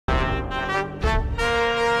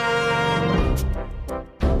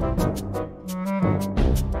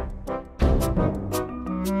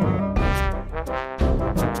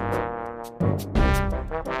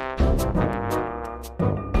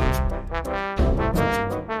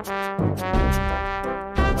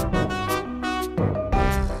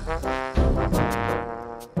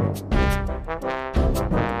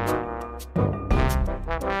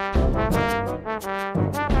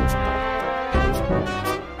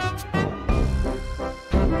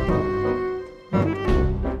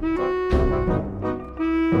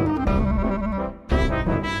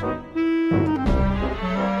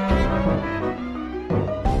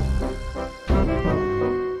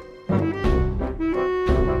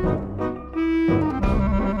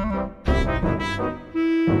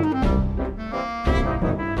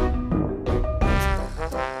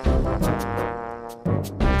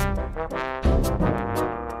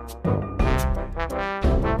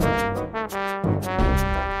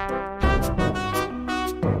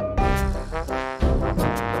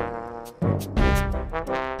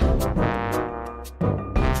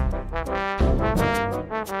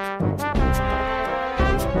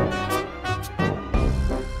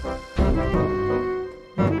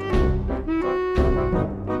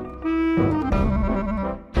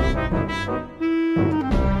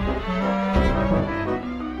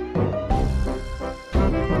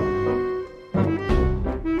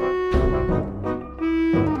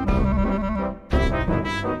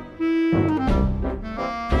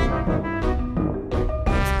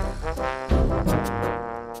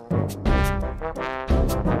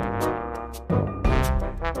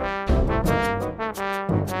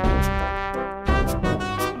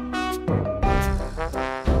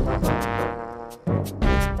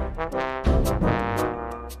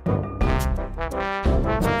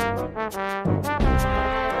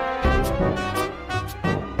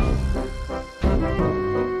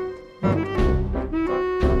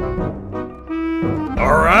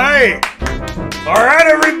Alright! Alright,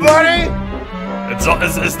 everybody!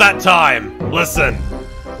 It's that time. Listen,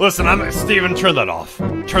 I'm Steven, turn that off.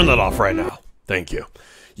 Turn that off right now. Thank you.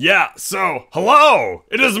 Yeah, so, hello!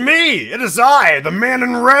 It is me! It is I, the man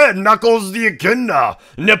in red, Knuckles the Echidna,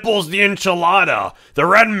 Nipples the Enchilada, the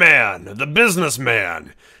Red Man, the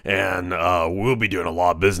Businessman. And, we'll be doing a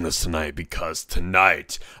lot of business tonight, because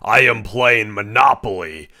tonight, I am playing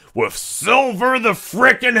Monopoly with Silver the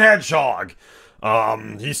frickin' Hedgehog.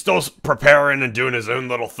 He's still preparing and doing his own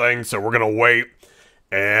little thing, so we're gonna wait.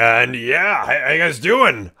 And, yeah, how you guys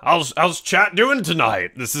doing? How's chat doing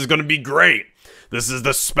tonight? This is gonna be great. This is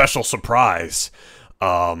the special surprise,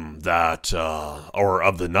 of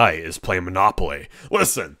the night, is playing Monopoly.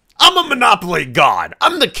 Listen, I'm a Monopoly god.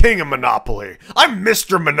 I'm the king of Monopoly. I'm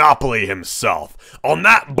Mr. Monopoly himself. On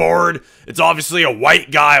that board, it's obviously a white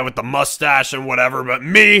guy with the mustache and whatever, but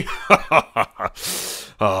me,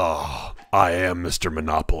 oh, I am Mr.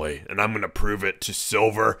 Monopoly, and I'm gonna prove it to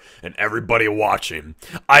Silver and everybody watching.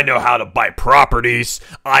 I know how to buy properties,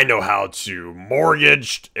 I know how to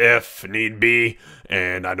mortgage if need be,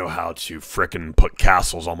 and I know how to frickin' put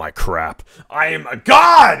castles on my crap. I am a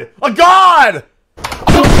god! A god!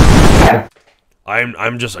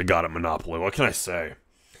 I'm just a god at Monopoly. What can I say?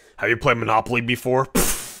 Have you played Monopoly before?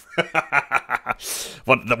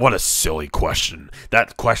 What a silly question.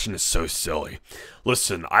 That question is so silly.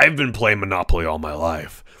 Listen, I've been playing Monopoly all my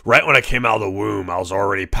life. Right when I came out of the womb, I was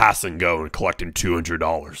already pass and go and collecting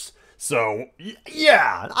 $200. So,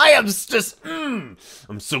 yeah, I am just, I'm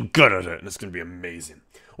so good at it, and it's gonna be amazing.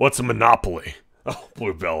 What's a Monopoly? Oh,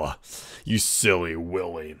 Blue Bella, you silly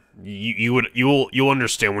Willy. You'll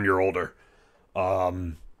understand when you're older.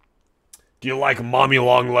 Do you like Mommy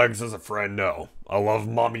Longlegs as a friend? No. I love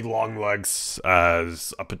Mommy Longlegs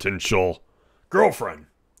as a potential girlfriend.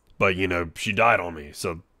 But, you know, she died on me,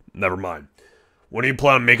 so never mind. When do you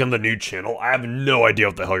plan on making the new channel? I have no idea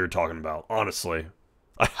what the hell you're talking about, honestly.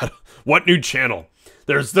 What new channel?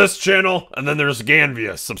 There's this channel, and then there's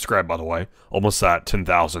Ganvius. Subscribe, by the way. Almost at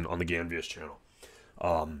 10,000 on the Ganvius channel.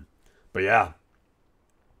 But yeah.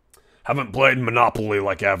 Haven't played Monopoly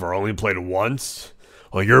like ever. Only played it once.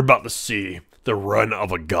 Well, you're about to see the run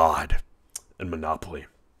of a god in Monopoly.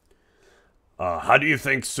 How do you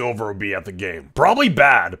think Silver will be at the game? Probably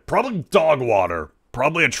bad. Probably dog water.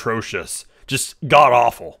 Probably atrocious. Just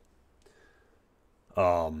god-awful.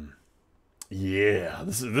 Yeah.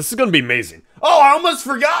 This is gonna be amazing. Oh, I almost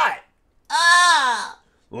forgot!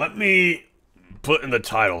 Let me put in the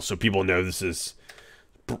title so people know this is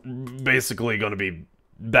basically gonna be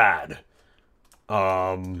bad.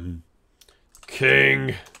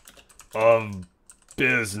 King of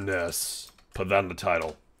Business. Put that in the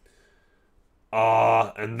title.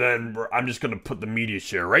 And then I'm just gonna put the media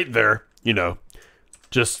share right there. You know,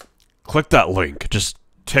 just click that link. Just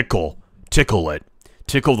tickle it.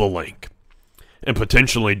 Tickle the link. And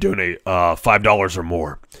potentially donate $5 or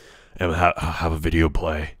more. And have a video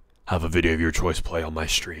play. Have a video of your choice play on my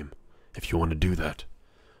stream. If you want to do that.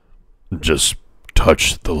 Just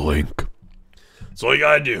touch the link. That's all you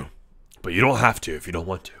gotta do. But you don't have to if you don't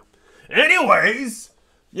want to. Anyways,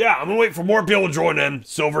 yeah, I'm gonna wait for more people to join in.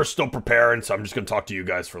 Silver's still preparing, so I'm just gonna talk to you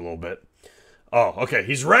guys for a little bit. Oh, okay,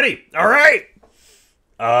 he's ready. All right.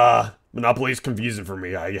 Monopoly is confusing for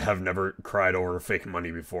me. I have never cried over fake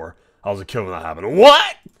money before. I was a kid when that happened.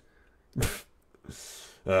 What?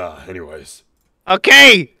 Anyways.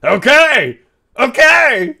 Okay.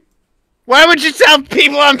 Why would you tell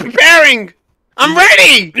people I'm preparing? I'm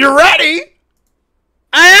ready. You're ready?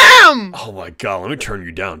 I am! Oh my god, let me turn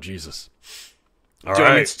you down, Jesus. All right. Do you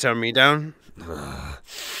want me to turn me down?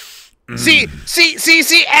 See,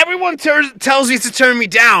 everyone tells you to turn me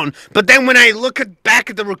down, but then when I look back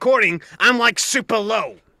at the recording, I'm like super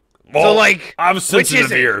low. Well, so like, I have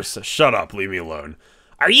sensitive ears. Shut up, leave me alone.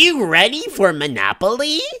 Are you ready for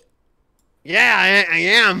Monopoly? Yeah, I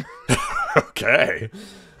am. Okay.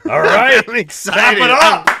 All right. I'm excited. Wrap it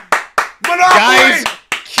up. Monopoly! Guys,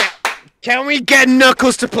 can we get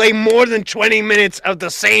Knuckles to play more than 20 minutes of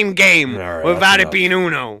the same game without it being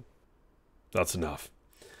Uno? That's enough.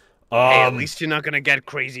 Hey, at least you're not gonna get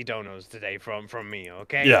crazy donos today from me,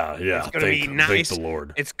 okay? Yeah. It's gonna be nice. Thank the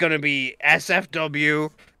Lord. It's gonna be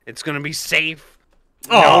SFW. It's gonna be safe.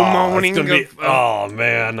 No moaning. Oh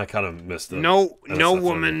man, I kind of missed it. No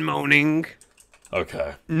woman moaning.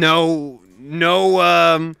 Okay. No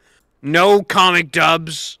comic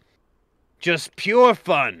dubs. Just pure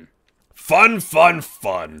fun. Fun.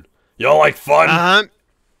 Y'all like fun?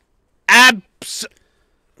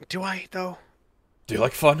 Do I, though? Do you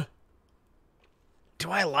like fun? Do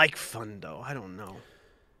I like fun, though? I don't know.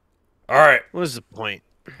 Alright. What is the point?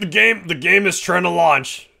 The game is trying to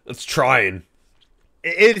launch. It's trying.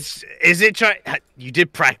 Is it try? You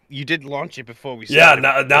did launch it before we Yeah,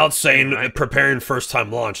 started. now it's saying right? preparing first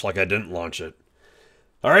time launch like I didn't launch it.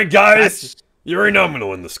 All right, guys. You already know I'm going to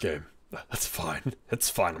win this game. That's fine. It's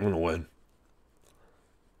fine. I'm going to win.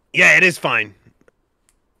 Yeah, it is fine.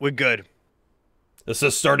 We're good. It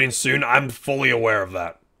says starting soon. I'm fully aware of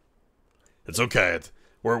that. It's okay.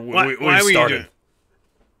 We started.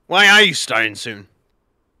 Why are you starting soon?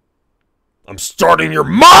 I'm starting your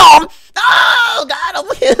mom! Oh, got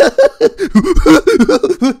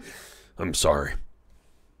him. I'm sorry.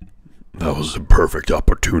 That was a perfect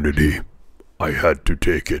opportunity. I had to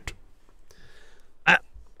take it.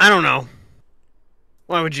 I don't know.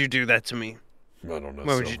 Why would you do that to me? I don't know,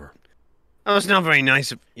 Why would Silver. That was not very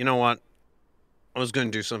nice. You know what? I was going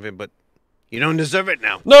to do something, but you don't deserve it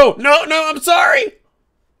now. No, I'm sorry!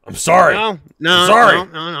 I'm sorry. No, I'm sorry.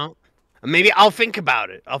 no. Maybe I'll think about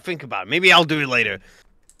it. Maybe I'll do it later.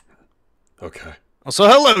 Okay. Also,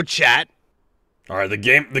 hello, chat. Alright, the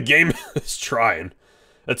game is trying.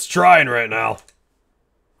 It's trying right now.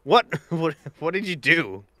 What did you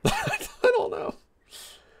do? I don't know.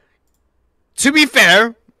 To be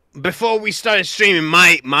fair, before we started streaming,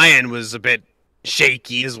 my end was a bit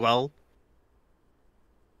shaky as well.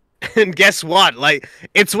 And guess what? Like,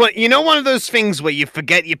 it's one of those things where you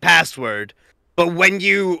forget your password, but when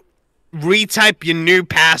you retype your new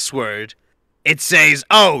password, it says,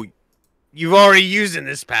 "Oh, you've already using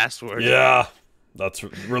this password." Yeah, that's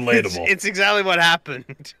relatable. It's exactly what happened.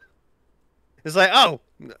 It's like, "Oh,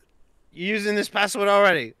 you're using this password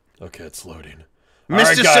already." Okay, it's loading.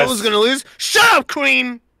 Mr. Silver's gonna lose. Shut up,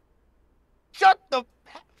 Cream. Shut up.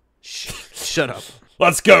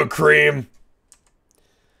 Let's go, Cream.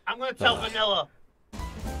 I'm gonna tell Vanilla.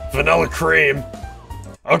 Vanilla Cream.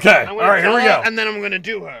 Okay, alright, here we go. And then I'm gonna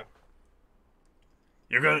do her.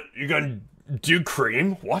 You're gonna do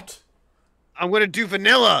Cream? What? I'm gonna do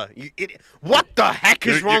Vanilla. What the heck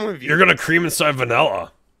is wrong with you? You're gonna cream inside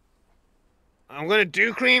vanilla. I'm gonna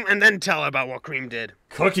do Cream and then tell her about what Cream did.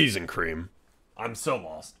 Cookies and cream. I'm so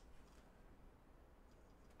lost.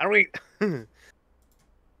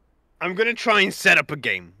 I'm gonna try and set up a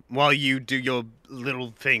game while you do your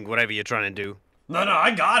little thing, whatever you're trying to do. No,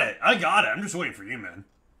 I got it. I'm just waiting for you, man.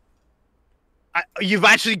 You've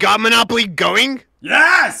actually got Monopoly going?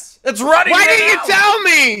 Yes! It's running. Why didn't you tell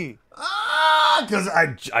me? Because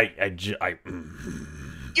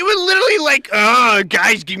You were literally like, "Oh,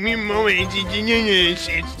 guys, give me a moment."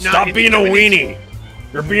 Stop being a weenie.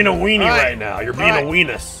 You're being a weenie right now. You're being a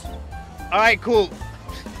weenus. All right, cool.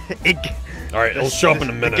 All right, it'll show up in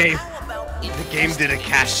a minute. The game did a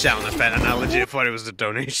cash sound effect, and I legit thought it was a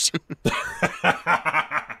donation. You're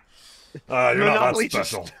not that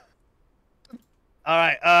special. All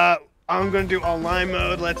right, I'm gonna do online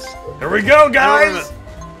mode. Here we go, guys.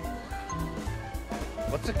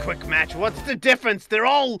 What's a quick match? What's the difference? They're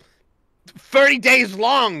all 30 days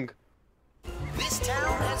long. This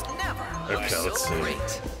town has never Okay, let's see.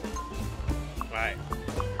 great. All right,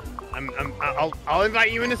 I'll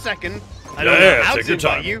invite you in a second. I Yeah, don't know how take to your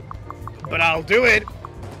invite time. you, but I'll do it.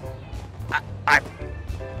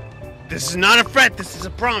 This is not a threat. This is a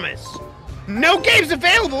promise. No games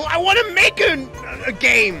available. I want to make a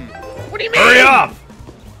game. What do you mean? Hurry up!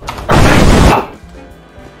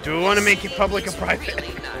 Do we want to make it public or private?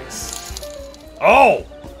 Really nice. Oh,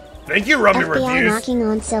 thank you, Rummy FBI Reviews. knocking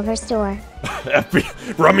on Silver store.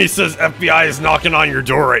 Rummy says FBI is knocking on your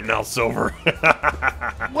door right now, Silver.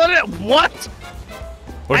 What?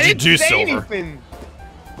 What'd I you didn't do, say Silver? anything.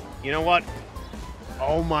 You know what?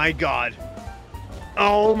 Oh my god.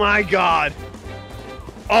 Oh my god.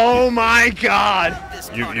 Oh my god.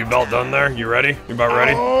 You about done there? You ready? You about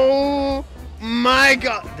ready? Oh my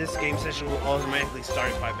god. This game session will automatically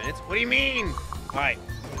start in 5 minutes. What do you mean? Alright.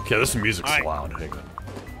 Okay, this music's All right. loud. Hang on.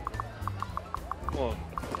 Well,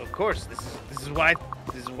 of course. This is why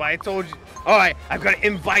I told you. Alright, I've got to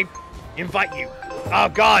invite you. Oh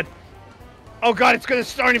god. Oh god, it's gonna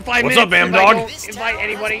start in 5 What's minutes. up, Am if I Dog? don't This invite town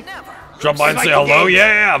anybody. has never Drop by and Like say the hello. game.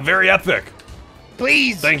 Yeah, very epic.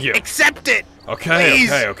 Please. Thank you. Accept it. Okay,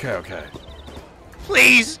 Please. okay.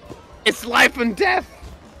 Please. It's life and death.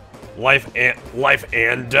 Life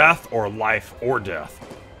and death, or life or death?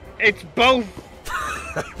 It's both.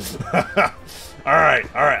 All right,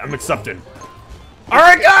 I'm accepting. All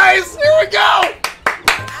right, guys, here we go.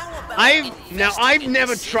 I've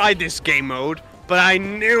never tried this game mode, but I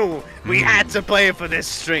knew we had to play it for this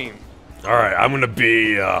stream. All right, I'm gonna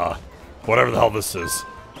be whatever the hell this is,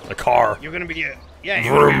 a car. You're gonna be you're gonna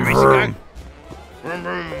Vroom, be a vroom. racing car. Vroom,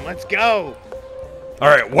 vroom. Let's go. All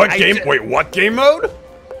right, what I game? ju- Wait, what game mode?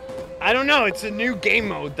 I don't know. It's a new game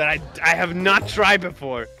mode that I have not tried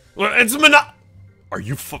before. Well, it's Are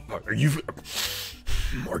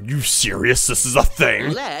you serious? This is a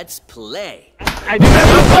thing? Let's play.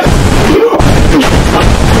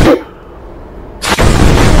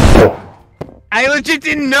 I legit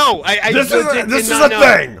didn't know. This is a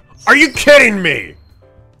thing. Are you kidding me?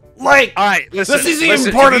 Like, all right, listen. This isn't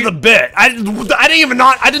even part of the bit. I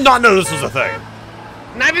did not know this was a thing.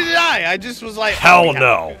 Neither did I. I just was like, hell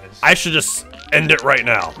no. I should just end it right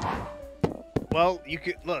now. Well, you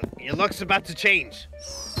could look. Your luck's about to change.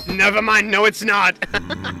 Never mind. No, it's not.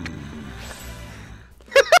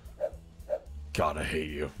 God, I hate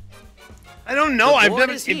you. I don't know. I've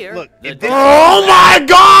never seen. Look. Oh my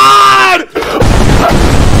God!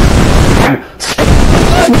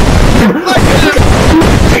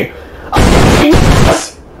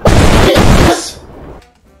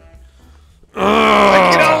 Look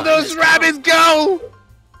at all those rabbits go!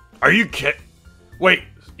 Are you kidding? Wait,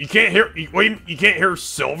 you can't hear? You can't hear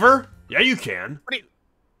Silver? Yeah, you can.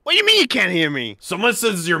 What do you mean you can't hear me? Someone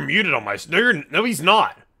says you're muted on my. No, he's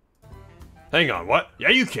not. Hang on. What? Yeah,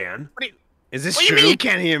 you can. Is this true? What do you mean you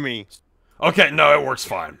can't hear me? Okay, no, it works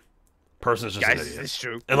fine. Person's just an idiot. Is this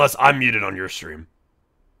true? Unless I'm muted on your stream.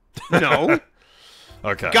 No.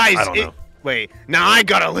 Okay. Guys, I don't know. Wait. Now I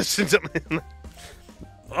gotta listen to.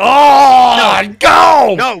 Oh no!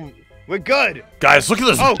 Go! No, we're good. Guys, look at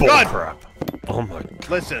this bull God. crap. Oh my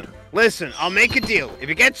God. Listen. I'll make a deal. If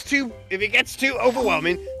it gets too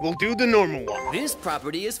overwhelming, we'll do the normal one. This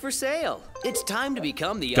property is for sale. It's time to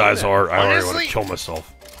become the Guys, owner. I already want Honestly- to kill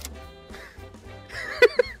myself.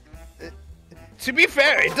 To be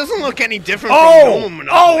fair, it doesn't look any different from normal Monopoly.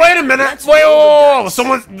 Oh, wait a minute. Wait,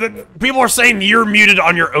 people are saying you're muted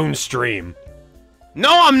on your own stream. No,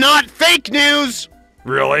 I'm not. Fake news.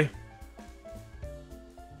 Really?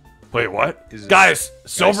 Wait, what? Is this- Guys,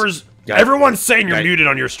 Silver's. Everyone's saying you're muted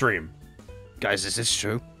on your stream. Guys, is this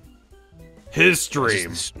true? His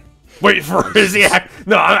stream. Wait, for his act.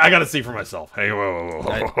 No, I gotta see for myself. Hey,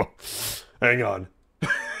 whoa. Hang on.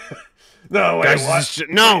 No, wait, Guys, what? is this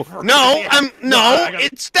no,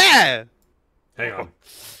 it's there. Hang on.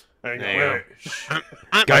 Hang on. Wait.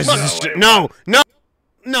 Guys, is this no.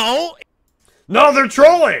 No, they're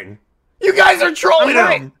trolling. You guys are trolling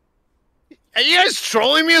him. Are you guys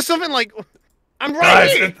trolling me or something? Like, I'm right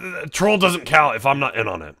here. Guys, troll doesn't count if I'm not in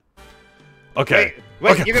on it. Okay.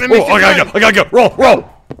 Wait, okay. you're gonna miss I gotta go. Roll.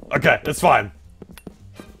 Okay, it's fine.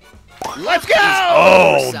 Let's go!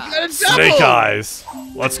 Oh, Let's snake double. eyes.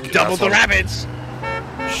 Let's Double the rabbits.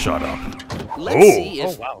 Shut up. Let's see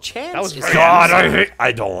if wow. Chance That was is very God,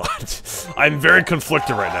 I don't want. I'm very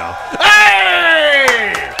conflicted right now.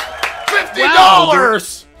 Hey!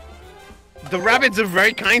 $50! The rabbits are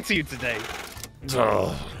very kind to you today.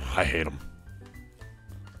 Oh, I hate them.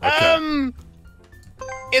 Okay.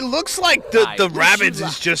 It looks like the rabbits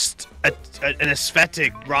is just an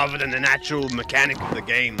aesthetic rather than an actual mechanic of the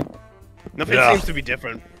game. Nothing seems to be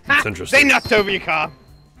different. It's interesting. They knocked over your car.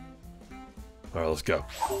 All right, let's go.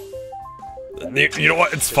 You know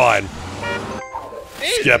what? It's fine.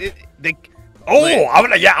 Skip.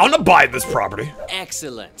 I'm gonna buy this property.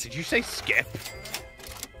 excellent. Did you say skip?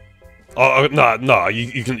 Oh no,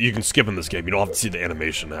 you can skip in this game. You don't have to see the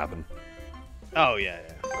animation happen. Oh yeah.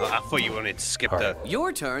 I thought you wanted to skip the.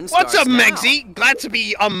 Your turn. What's up, starts now. Megsy? Glad to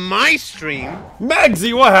be on my stream.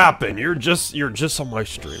 Megsy, what happened? You're just on my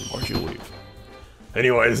stream. Why'd you leave?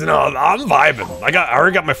 Anyways, no, I'm vibing. I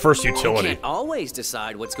already got my first You utility. can't always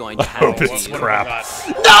decide what's going I to happen hope to it's you. crap. God.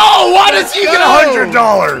 No! Why does he get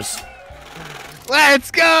 $100? Let's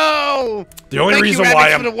go! The only Thank reason you, why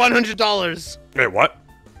Rabbits, for the $100. Wait, what?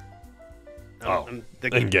 Oh, In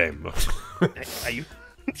game. Are you?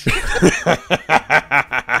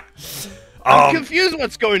 I'm confused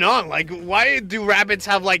what's going on. Like, why do rabbits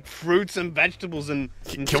have, like, fruits and vegetables and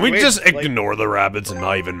Can we squids? just Like, ignore the rabbits and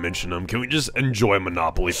not even mention them? Can we just enjoy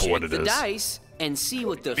Monopoly for what Check it the is? dice and see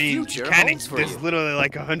what the I mean, future you can't holds for there's you. literally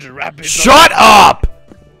like 100 rabbits. Shut up!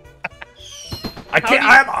 I can't.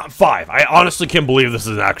 I'm 5. I honestly can't believe this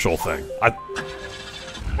is an actual thing.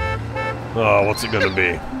 Oh, what's it gonna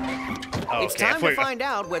be? Oh, It's okay, time to find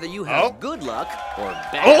out whether you have Oh. good luck or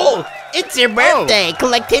bad Oh! luck. It's your birthday.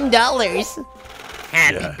 Collect $10.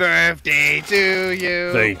 Happy Yeah. birthday to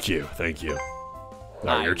you. Thank you.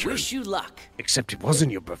 Now I your turn. wish you luck. Except it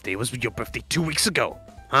wasn't your birthday. It was your birthday 2 weeks ago.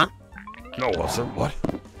 Huh? No, it wasn't. What?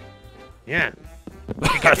 Yeah.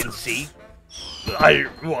 You guys didn't see? I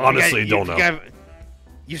honestly don't know.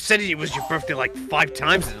 You said it was your birthday like 5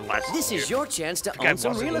 times in the last This year. is your chance to guy own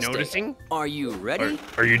some wasn't real estate. noticing? Are you ready?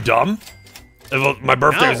 Are you dumb? My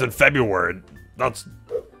birthday No. is in February. That's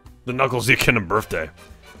the Knuckles the Echidna birthday.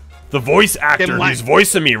 The voice actor why- who's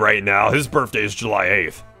voicing me right now, his birthday is July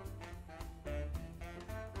 8th.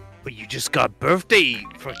 But you just got birthday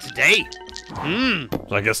for today.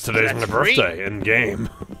 I guess today's my That's free. birthday in game.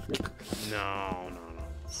 No.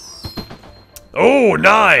 Oh,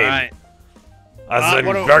 9! Alright. As in,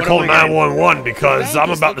 what do better call we get? 911 because Bank I'm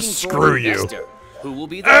is about to looking for screw an you. investor. Who will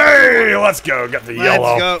be there? Hey, let's go. Got the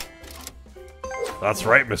yellow. Let's That's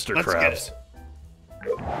right, Mr. Let's Krabs.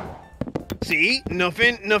 go. See?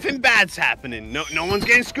 Nothing bad's happening. No one's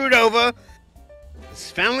getting screwed over.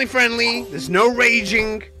 It's family friendly. There's no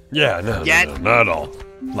raging. Yeah, no, Yet. no, not at all.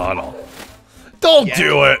 Not at all. Don't Yet.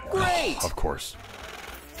 do it. Great. Of course.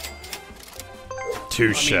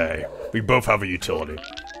 Touche. We both have a utility.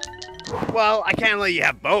 Well, I can't let you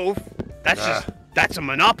have both. That's a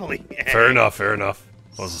monopoly. Fair enough, fair enough.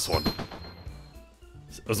 What was this one?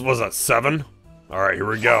 Was that 7? Alright, here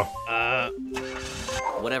we go.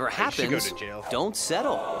 Whatever should go happens, to jail. don't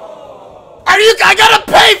settle. I gotta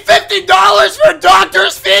pay $50 for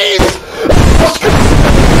doctor's fees?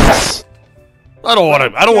 I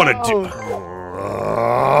don't wanna do.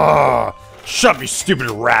 Shut up, you stupid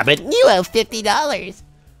rabbit. You owe $50.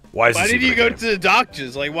 Why is Why this did even you a go game? to the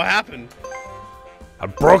doctors? Like, what happened? I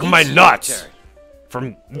broke my It's your nuts turn.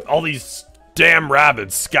 from all these damn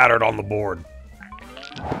rabbits scattered on the board.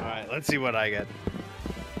 Alright, let's see what I get.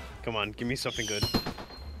 Come on, give me something good.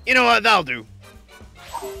 You know what? That'll do.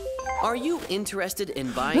 Are you interested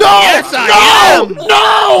in buying? No! Yes, I am!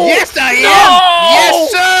 No! Yes, I am!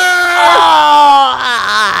 Yes,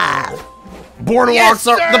 sir! Boardwalks Yes,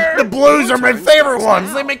 are sir! the blues are my favorite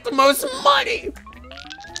ones. They make the most money.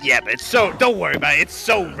 Yeah, but it's so. Don't worry about it. It's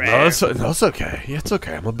so rare. No, it's okay. Yeah, it's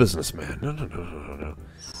okay. I'm a businessman. No.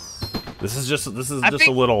 This is just a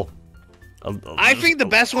little. I think the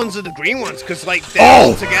best ones are the green ones, because, like, they're Oh!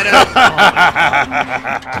 all together.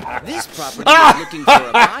 This property is looking for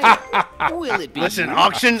a buyer. Will it be? Listen, you?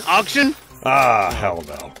 auction? Ah, hell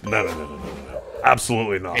no. No.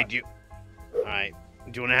 Absolutely not. Hey, Alright.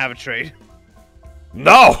 Do you want to have a trade?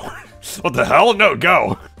 No. What the hell? No,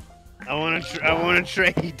 go. I want to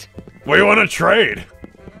trade. What do you want to trade?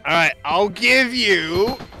 Alright, I'll give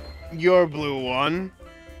you your blue one,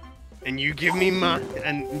 and you give me mine,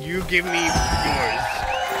 and you give me yours.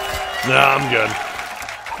 Nah, I'm good.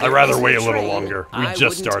 I'd rather wait a little Trade longer. We I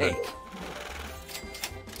just wouldn't started. take.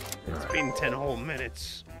 It's been 10 whole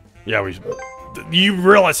minutes. Yeah, you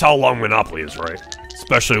realize how long Monopoly is, right?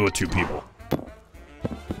 Especially with 2 people.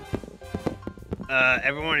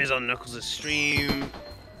 Everyone is on Knuckles' stream.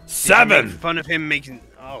 7. Make fun of him making.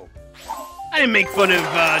 Oh. I didn't make fun of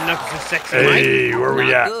Knuckles' sexy Hey, where we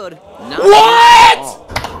Not at? good. Not What?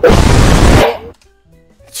 good at all.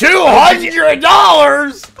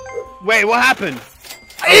 $200 Wait, what happened?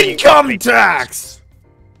 income tax.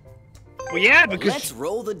 Well, yeah, because Let's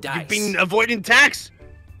roll the dice. you've been avoiding tax.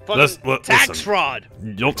 Listen. Tax fraud.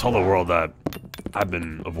 Don't tell the world that I've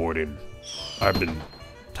been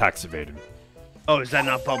tax evading. Oh, is that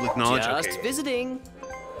not public knowledge? Just Okay. visiting.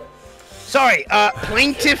 Sorry,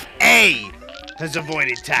 Plaintiff A has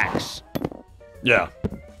avoided tax. Yeah.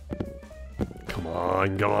 Come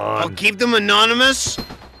on. I'll keep them anonymous,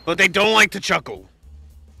 but they don't like to chuckle.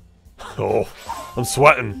 Oh, I'm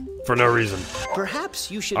sweating for no reason. Perhaps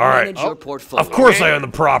you should All right. manage your portfolio. Of course Okay. I own the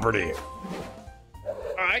property.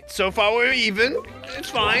 Alright, so far we're even. It's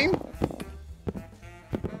fine.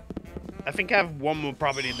 I think I have one more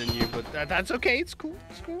property than you, but that's okay. It's cool.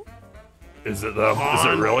 Is it though? Is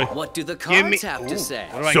it really? What do the Give me. cards have to say?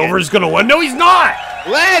 What do I Silver's gonna win? No, he's not!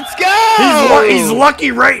 get? Let's go! He's lucky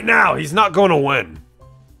right now. He's not gonna win.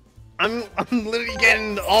 I'm literally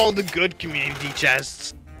getting all the good community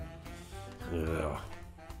chests. Yeah.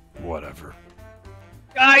 Whatever.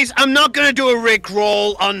 Guys, I'm not gonna do a Rick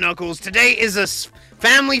roll on Knuckles. Today is a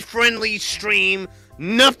family-friendly stream.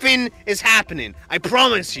 Nothing is happening. I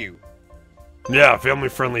promise you. Yeah,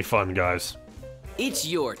 family-friendly fun, guys. It's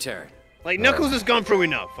your turn. Like, Knuckles has gone through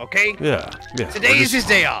enough, okay? Yeah. Today is his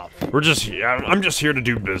day off. We're just here. I'm just here to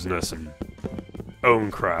do business and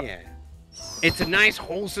own crap. Yeah. It's a nice,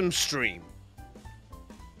 wholesome stream.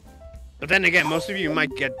 But then again, most of you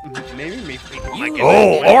might get... Maybe people might get...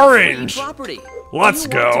 Oh, orange! Property. Let's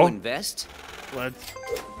Do you want go. to invest? Let's...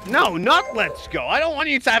 No, not let's go. I don't want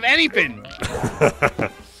you to have anything.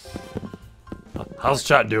 How's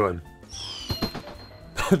chat doing?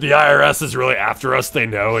 The IRS is really after us, they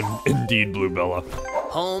know, and indeed, Blue Bella.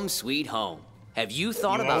 Home sweet home. Have you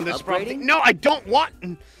thought You about own this property? upgrading? No, I don't want...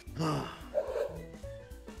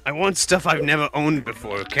 I want stuff I've never owned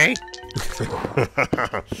before, okay?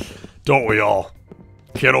 Don't we all?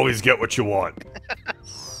 Can't always get what you want.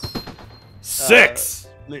 6!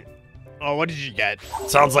 Oh, what did you get?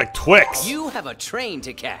 Sounds like Twix. You have a train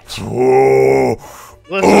to catch. Oh,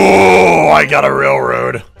 Listen, oh, I got a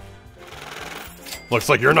railroad. Looks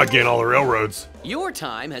like you're not getting all the railroads. Your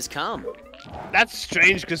time has come. That's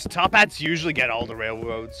strange, because top hats usually get all the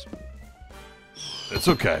railroads. It's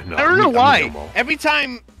okay. No, I don't know I'm why. getting them all. Every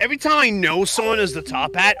time I know someone as the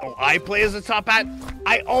top hat, or I play as the top hat,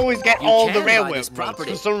 I always get You all can the buy railroads this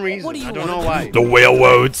property. for some reason. What do you I don't know want why. The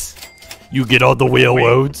railroads. You get all the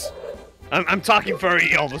railroads. I'm talking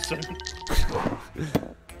furry all of a sudden.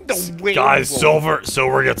 The railroads. Guys,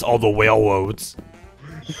 Silver gets all the railroads.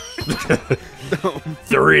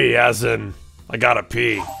 3, as in, I gotta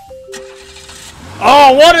pee.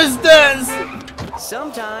 Oh, what is this?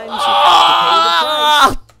 Sometimes you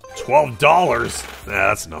have to pay the price. $12? Nah,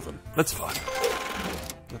 that's nothing. That's fine.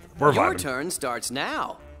 We're Your vibing. turn starts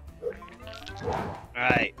now.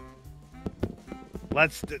 Alright.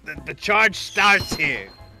 The charge starts here.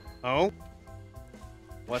 Oh?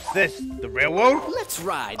 What's this? The railroad? Let's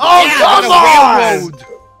ride. Oh, Yeah, come I on! got a railroad.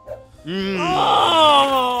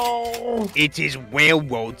 Oh! It is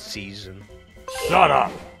railroad season. Shut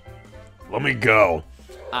up. Let me go.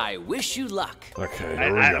 I wish you luck. Okay,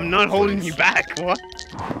 here we go. I'm not holding Please. you back. What?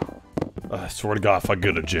 I swear to God, if I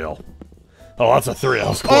go to jail. Oh, that's a 3. That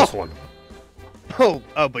was a close one. Oh,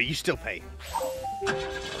 but you still pay.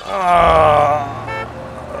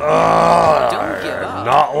 Don't give up.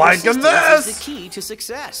 Not liking Persistence is this. the key to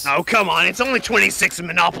success. Oh, come on. It's only 26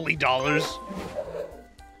 Monopoly dollars.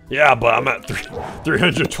 Yeah, but I'm at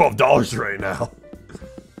 $312 right now.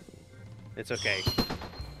 It's okay.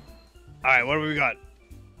 Alright, what have we got?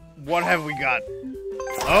 What have we got?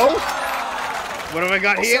 Oh? What have I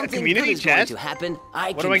got here? A Something community good is going chest? to happen. I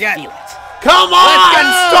What can do I get? feel it. Come on! go!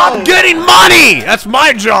 Stop getting money! That's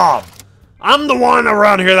my job! I'm the one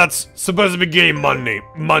around here that's supposed to be getting money.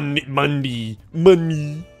 Money.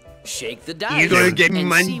 Shake the dice. You're gonna get and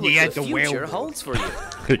money see what at the the future railroad. holds for you.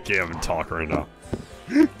 I can't even talk right now.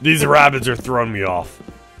 These rabbits are throwing me off.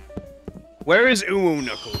 Where is Uwu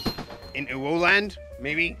Knuckles? In Uwu Land?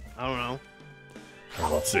 Maybe? I don't know.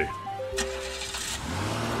 Alright, let's see.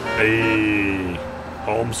 Hey,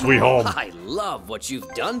 home sweet home. I love what you've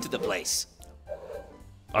done to the place.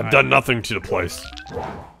 I've done nothing to the place.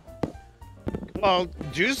 Well,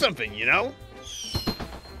 do something, you know?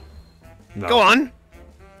 No. Go on.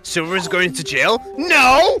 Silver's going to jail?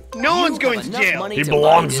 No! No You one's going have to enough jail. money He to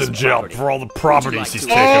belongs buy this in jail property. for all the Would you properties like he's to-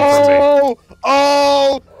 taken from me.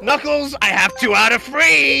 Oh, Knuckles, I have 2 out of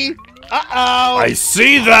 3. Uh-oh. I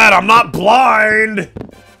see that. I'm not blind.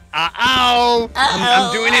 Uh-oh.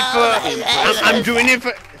 I'm doing it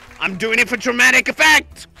for I'm doing it for dramatic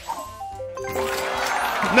effect.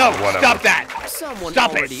 No, Whatever. stop that. Someone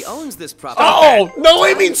Stop it. already owns this property. Oh, no, what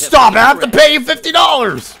do you mean stop? I have to pay you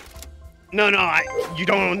 $50. No, you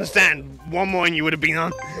don't understand. One more and you would have been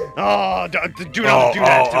on. Oh, do not do that to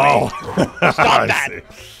me. Stop I that. see.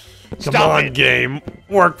 Come Stop on, it. game.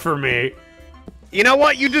 Work for me. You know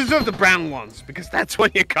what? You deserve the brown ones because that's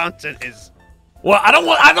what your content is. Well, I don't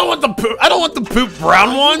want the poop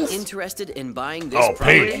brown ones. Interested in buying this Oh,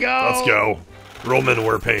 property? pink. go. Let's go. Roll men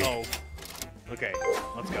wear pink. Oh. Okay,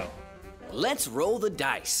 let's go. Let's roll the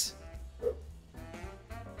dice.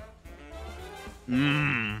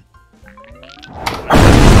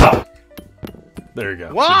 There you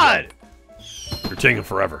go. What? Good job. You're taking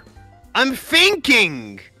forever. I'm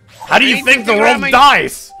thinking. How do you need think to to figure out roll my-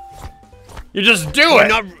 dice? You just do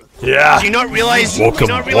it. Yeah. Do you not realize? Welcome, do you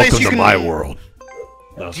not realize welcome you to can, my world.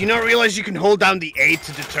 No, Do you not realize you can hold down the A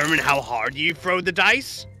to determine how hard you throw the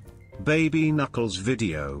dice? Baby Knuckles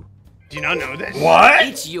video. Do you not know this? what?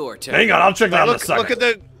 It's your turn. Hang on, I'll check that out in a Look,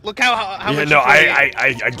 second. look how Yeah, much. no, you throw the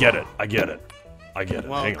A. I get it. I get it. I get it.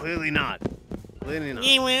 Well, Hang on. clearly not. Clearly not.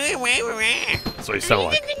 That's what you sound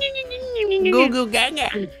like. Goo goo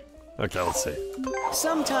gaga. Okay, let's see.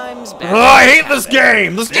 Sometimes Oh, I hate this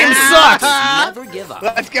game. This game sucks. Never give up.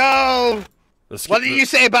 Let's go. This What did you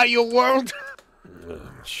say about your world?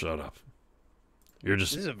 Shut up. You're This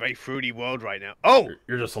just is a very fruity world right now. Oh,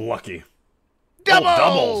 you're just lucky. double! Oh,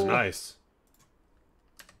 doubles, nice.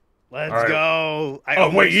 Let's All right. go. I Oh wait,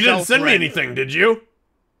 almost you didn't send me self-read. anything, did you?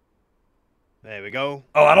 There we go.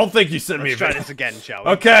 Oh, I don't think you sent me. Let's a try vi- this again, shall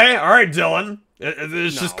we? Okay, all right, Dylan.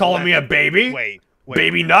 It's just No, calling me a baby. Wait.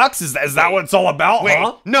 Baby Nux? Is that what it's all about, Wait.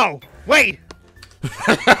 huh? No. Wait.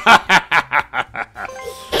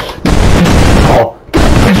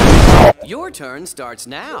 Your turn starts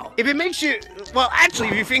now. If it makes you, well, actually,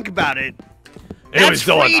 if you think about it, Anyways, that's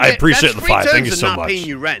Dylan, free I to- appreciate that's the free 5. Thank turns you and so not much. paying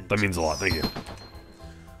you rent. That means a lot. Thank you.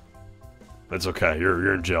 That's okay.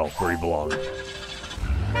 You're in jail where you belong.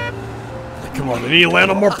 Come on, we need to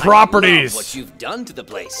land on more I love what properties. you've done to the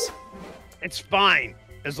place. It's fine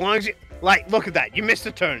as long as you look at that. You missed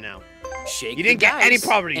a turn now. Shake You didn't the get any dice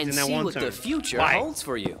properties and in that see one what turn. the future Why? holds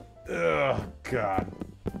for you. Oh God.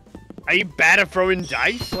 Are you bad at throwing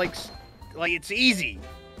dice? Like it's easy.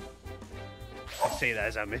 I say that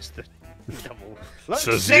as I missed the double. Look,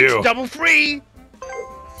 Says 6, you. double 3.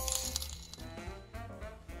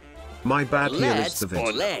 My bad, here is Let's the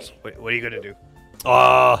video. play. What are you gonna do?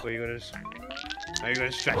 Oh, Are you gonna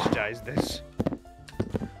strategize this?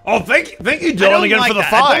 thank you, I Dylan, don't again like for the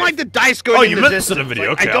that. 5. I don't like the dice going Oh, in you the missed the distance. video.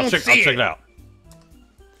 Like, Okay, I I'll don't check see it out.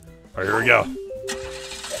 All right, here we go.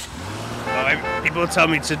 People tell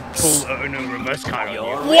me to pull a reverse card on you.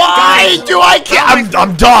 Why do I can't?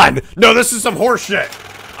 I'm done. No, this is some horse shit.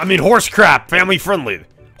 I mean, horse crap. Family friendly.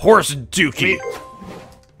 Horse dookie.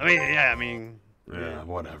 Yeah, Yeah,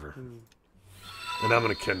 whatever. And I'm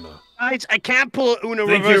an echidna. Guys, I can't pull Uno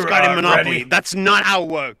Thank reverse you, card in Monopoly. ready? That's not how it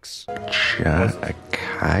works. Echidna?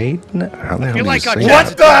 How the hell You do like you our say What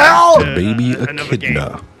that? the hell? Baby another game.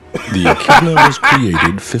 Echidna. The Echidna was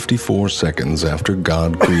created 54 seconds after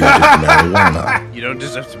God created marijuana. You don't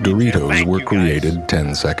deserve to be Doritos Thank were you, guys. created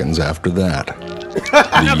 10 seconds after that.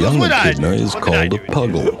 The young what I Echidna do? is What did I called a do?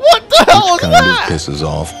 puggle, What the hell which is kind that? of pisses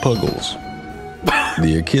off puggles.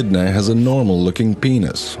 The Echidna has a normal-looking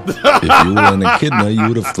penis. If you were an Echidna, you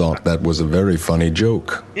would have thought that was a very funny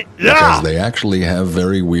joke. Because they actually have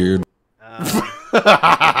very weird... No,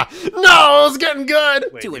 it was getting good.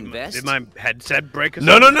 Wait, To did invest? Did my headset break or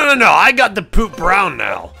No. something? I got the poop brown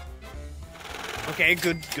now. Okay,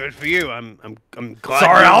 good for you. I'm glad.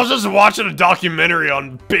 Sorry, you- I was just watching a documentary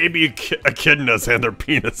on baby echidnas and their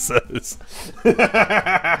penises.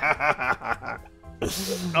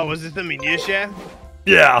 Oh, was this the media share?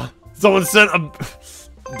 Yeah, someone sent a.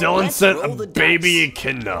 Dylan Let's sent roll a the baby dice.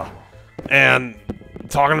 echidna, and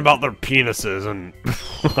talking about their penises, and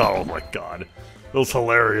oh my god, it was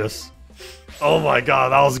hilarious. Oh my god,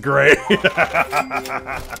 that was great.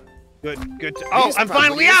 Good. Oh, This I'm property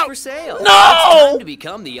finally is out. for sale. No! It's time to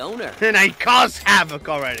become the owner. And I caused havoc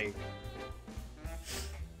already.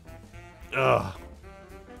 Ugh.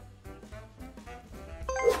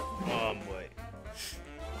 Oh boy.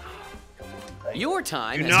 Your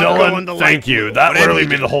time Do has not come. go on Dylan, the thank light you. blue. That Whatever literally you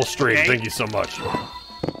made do, the whole stream. okay? Thank you so much.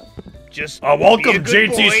 Just Welcome be a good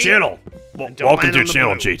JT's boy. channel. don't Welcome land to on the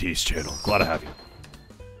channel, blue. JT's channel. Glad to have you.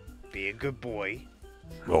 Be a good boy.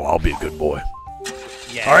 Oh, I'll be a good boy.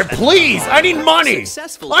 Yeah. All right, please. I need money.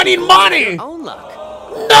 Successful I need people money. with their own luck.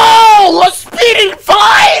 No, let's speeding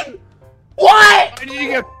fine. What? Why did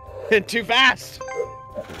you go too fast?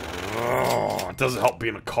 Oh, it doesn't help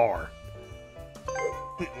being a car.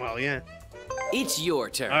 Well, yeah. It's your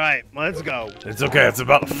turn. All right, let's go. It's okay. It's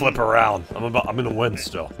about to flip around. I'm gonna win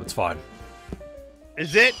still. It's fine.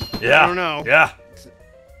 Is it? Yeah. I don't know. Yeah.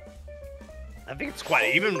 I think it's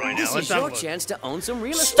quite even right now. This Let's is have a your look. chance to own some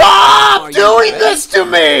real estate. Stop Are you doing ready? this to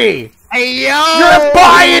me. Hey yo! You're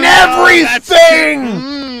buying That's-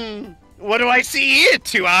 everything. What do I see here?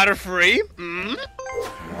 2 out of 3.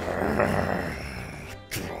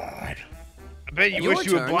 God. I bet you Your wish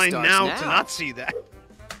you were turn blind starts now, now. to not see that.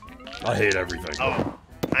 I hate everything. Oh,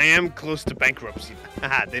 I am close to bankruptcy.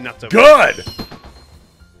 Haha, they knocked over. Good.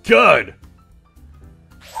 Good.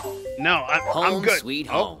 No, I'm Home good. sweet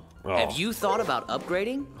Oh, home. Oh. Have you thought about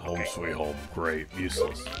upgrading? Home sweet home. Great.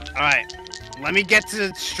 Useless. all right. Let me get to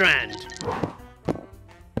the strand.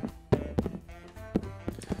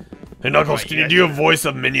 Hey Knuckles, Right, can you you guys do a do it. voice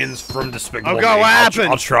of Minions from Despicable Oh, God, Me? what I'll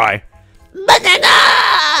happened? try.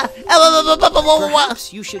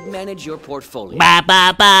 Perhaps you should manage your portfolio. I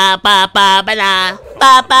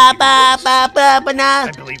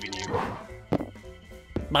believe in you.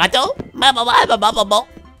 That's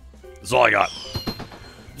all I got.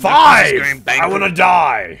 Knuckles is 5! going I bankrupt. wanna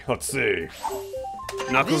die. Let's see.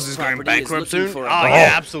 Knuckles This is going property is bankrupt looking soon. for Oh, a buyer.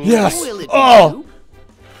 yeah, absolutely. yes. Will it be Oh. you?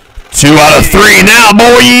 2 out of 3 now,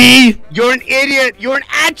 boy! You're an idiot. You're an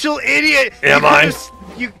actual idiot. Am you I? could've-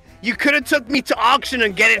 You could have took me to auction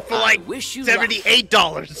and get it for I like wish you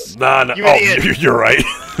 $78. Nah, nah. You Oh, idiot. you're right.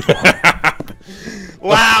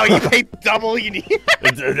 Wow, you paid double. You need.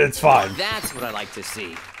 It's fine. That's what I like to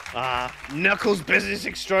see. Knuckles business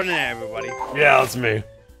extraordinaire, everybody. Yeah, that's me.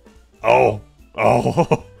 Oh.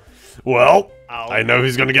 Oh. Well, Oh. I know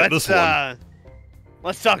who's gonna get Let's, this one.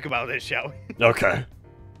 Let's talk about this, shall we? Okay.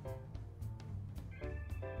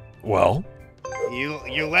 Well.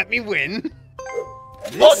 You let me win.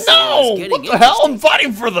 Oh This no! is getting What the hell? I'm interesting.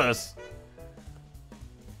 fighting for this.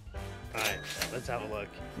 All right, let's have a look.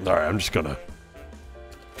 All right, I'm just gonna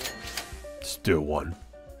just do 1.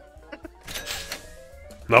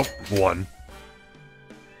 Nope, 1.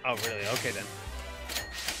 Oh, really? Okay then.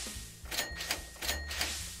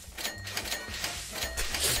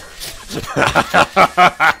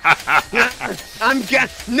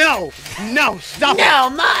 No. No, stop it! No,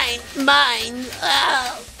 mine.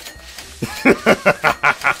 Oh.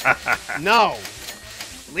 No.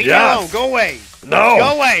 Leave Yes. it alone. Go away. No.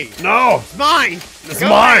 Go away. No. It's mine. It's Go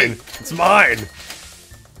mine. away. It's mine.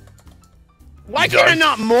 Why You can't I done?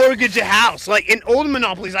 not mortgage a house? Like in old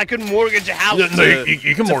monopolies, I could mortgage a house. No, to,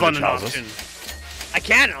 you can to fund mortgage an houses. auction. I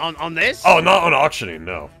can on this. Oh, not on auctioning,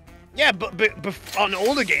 no. Yeah, but on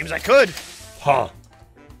older games I could. Huh.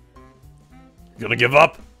 Gonna give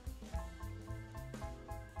up?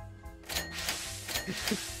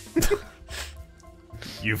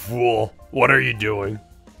 You fool. What are you doing?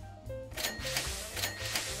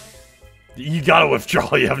 You gotta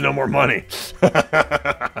withdraw, you have no more money.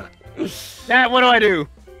 Dad, what do I do?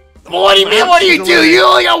 What do you mean, what do you do? You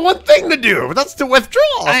only got one thing to do, but that's to withdraw.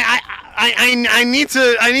 I need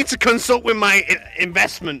to consult with my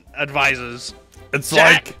investment advisors. It's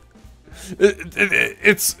Jack. like...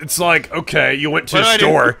 It's like, okay, you went to What do a I do?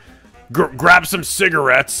 store, grab some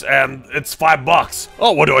cigarettes, and it's $5.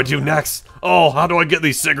 Oh, what do I do next? Oh, how do I get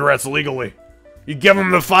these cigarettes legally? You give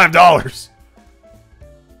them the $5.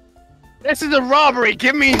 This is a robbery.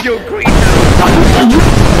 Give me your green.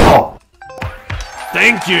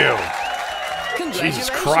 Thank you. Jesus Congratulations.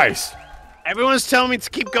 Christ. Everyone's telling me to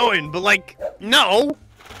keep going, but like, no.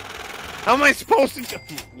 How am I supposed to?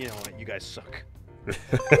 You know what? You guys suck.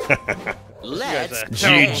 Let's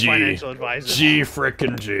Terrible GG. financial advisors. G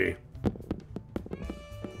frickin' G.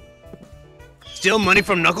 Steal money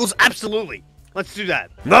from Knuckles? Absolutely. Let's do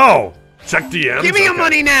that. No! Check DMs. Give me your Okay.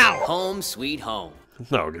 money now. home sweet home.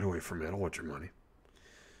 No, get away from me. I don't want your money.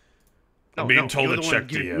 No, I'm being no, told you're to the one check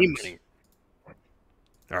giving me DMs. money.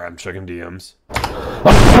 Alright, I'm checking DMs.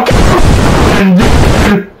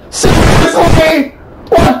 Seriously?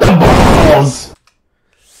 What the balls?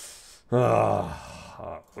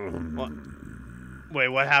 Wait,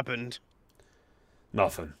 what happened?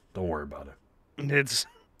 Nothing. Don't worry about it. It's.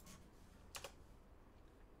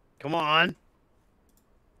 Come on.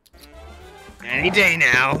 Any day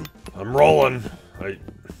now. I'm rolling.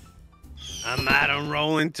 I'm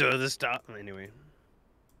rolling to the stop. Anyway.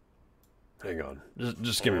 Hang on.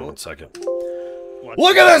 Just give me 1 second. What?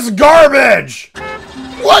 Look at this garbage!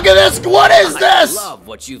 Look at this! What is I this? love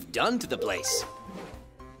what you've done to the place.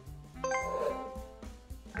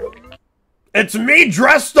 It's me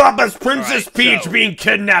dressed up as Princess Alright, Peach so- being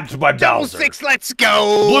kidnapped by Double Bowser. six, let's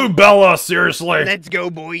go. Blue Bella, seriously. Let's go,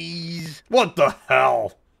 boys. What the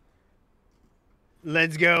hell?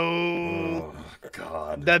 Let's go. Oh,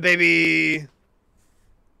 God. The baby.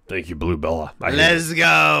 Thank you, Blue Bella. I hate Let's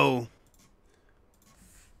go.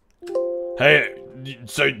 it. Hey,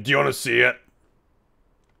 so do you want to see it?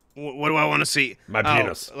 What do I want to see? My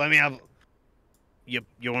penis. Let me have. You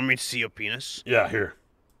want me to see your penis? Yeah, here.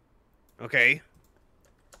 Okay.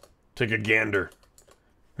 Take a gander.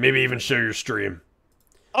 Maybe even show your stream.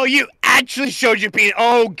 Oh, you actually showed your penis.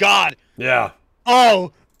 Oh God. Yeah.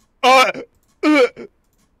 Oh.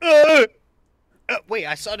 Wait,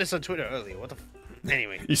 I saw this on Twitter earlier. What the?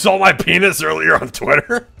 Anyway. You saw my penis earlier on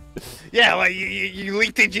Twitter? Yeah, like you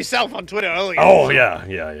leaked it yourself on Twitter earlier. Oh, yeah.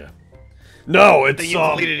 No, Then it's, you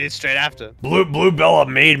deleted it straight after. Blue Bella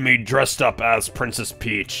made me dressed up as Princess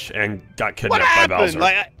Peach and got What kidnapped by happened? Bowser.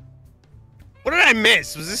 Like, what did I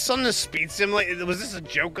miss? Was this on the Speed Simulator? Was this a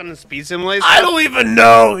joke on the Speed Simulator? I don't even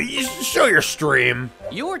know. You should show your stream.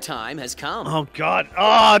 Your time has come. Oh God!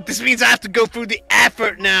 Oh, this means I have to go through the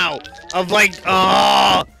effort now of like, means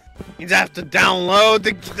I have to download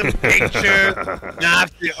the picture. Now I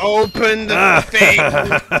have to open the thing.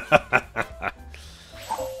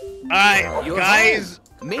 All right, You're guys,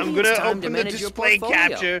 home. Maybe I'm it's gonna time to open the manage your display portfolio.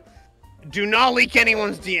 capture. Do not leak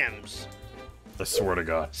anyone's DMs. I swear to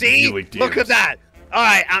God. See? You leaked Look DMs. at that. All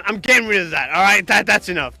right, I'm getting rid of that. All right, that's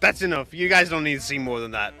enough. That's enough. You guys don't need to see more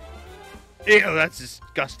than that. Ew, that's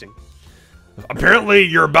disgusting. Apparently,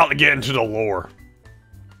 you're about to get into the lore.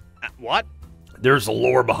 What? There's a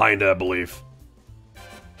lore behind it, I believe.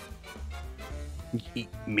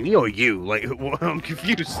 Me or you? Like, I'm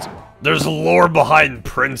confused. There's a lore behind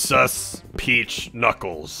Princess Peach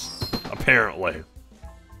Knuckles. Apparently.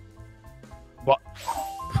 What?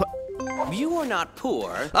 You are not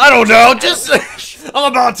poor. I don't know, just...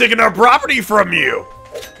 I'm about taking our property from you!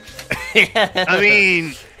 I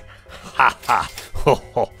mean, Ha ha.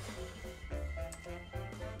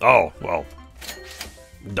 Oh, well.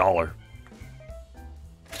 $1.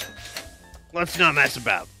 let's not mess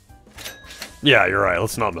about. Yeah, you're right,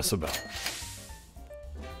 let's not mess about.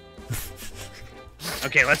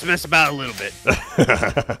 Okay, let's mess about a little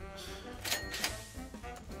bit.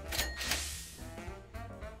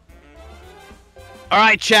 All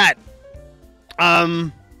right, chat.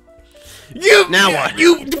 You Now what?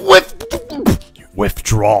 You with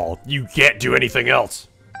Withdrawal. You can't do anything else.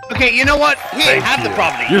 Okay, you know what? Here, Thank have the you.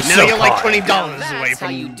 property. You're now so you're like kind. $20 That's away how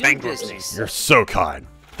you from do bankruptcy. business. You're so kind.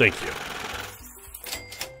 Thank you.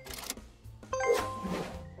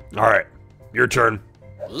 Alright. Your turn.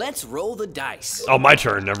 Let's roll the dice. Oh, my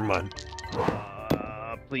turn. Never mind.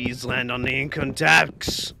 Please land on the income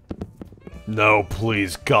tax. No,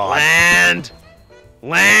 please, God. Land!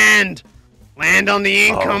 Land! Land on the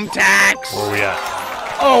income tax! Where we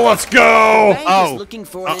at? Oh, let's go! Bank Oh. is looking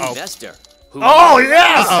for an investor. Who Oh,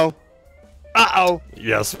 yes! Uh-oh. Uh-oh.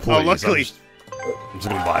 Yes, please. Oh, luckily. I'm just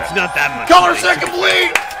gonna buy It's it. not that much. Color money. set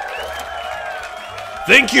complete!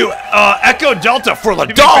 Thank you, Echo Delta, for the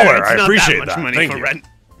To be fair, dollar. it's I not appreciate that. that. Much money Thank for you. rent.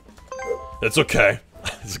 It's okay.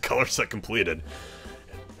 It's a color set completed.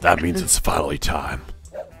 That means it's finally time.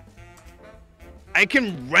 I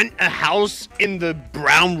can rent a house in the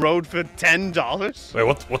Brown Road for $10? Wait,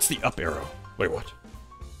 what's the up arrow? Wait, what?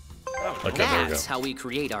 Okay, there we go. That's how we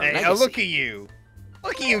create our Hey, legacy. oh, look at you.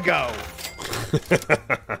 Look at you go.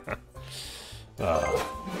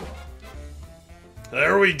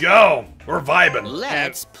 There we go. We're vibing.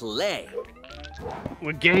 Let's play.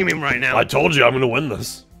 We're gaming right now. I told you I'm gonna win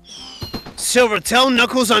this. Silver, tell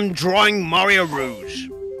Knuckles I'm drawing Mario Rouge.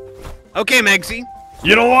 Okay, Megsy.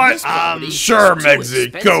 You know what? This property is Sure, too Megsy,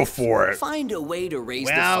 expensive. go for it. Find a way to raise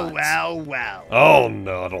the Well, funds. well. Oh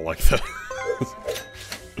no, I don't like that.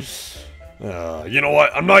 You know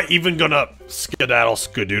what? I'm not even gonna skedaddle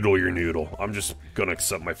skadoodle your noodle. I'm just gonna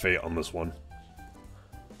accept my fate on this one.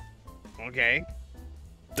 Okay.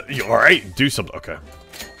 You alright? Do something. Okay.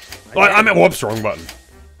 Oh, I'm at whoops, wrong button.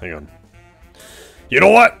 Hang on. You know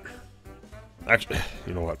what? Actually,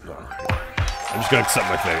 you know what? No. I'm just gonna accept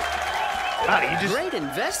my fate. Wow, you just Great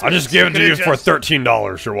investment. I just gave it to you could've for just-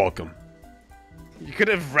 $13. You're welcome. you could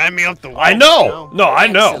have ran me off the wall. I know. No, I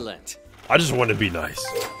know. Excellent. I just want to be nice.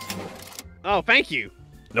 Oh, thank you.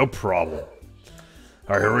 No problem.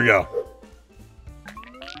 All right, here we go.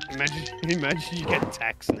 Imagine you get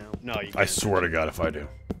taxed now. No, you I can't. swear to God, if I do.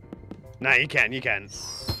 No, you can.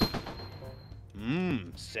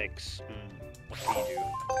 6. What do you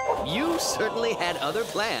do? You certainly had other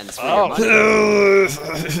plans for Oh. your money.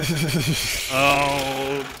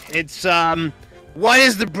 Oh, it's, what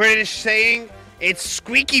is the British saying? It's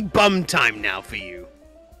squeaky bum time now for you.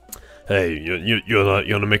 Hey, you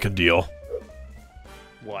wanna make a deal?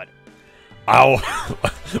 What?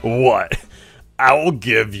 What? I will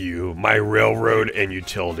give you my railroad and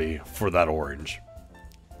utility for that orange.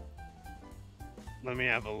 Let me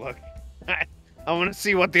have a look. I want to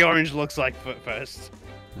see what the orange looks like first.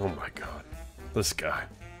 Oh my God, this guy.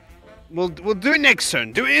 We'll do it next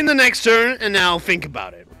turn. Do it in the next turn, and now think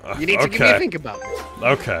about it. You need to give me a okay. think about it.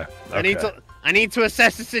 Okay. I need to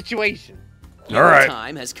assess the situation. All right.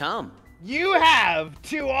 Time has come. You have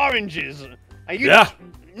 2 oranges. Are you? Yeah.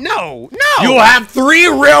 No. You'll have 3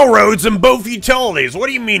 railroads and both utilities. What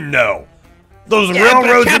do you mean no? Those Yeah, but I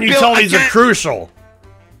railroads can't and build- I utilities are can't- crucial.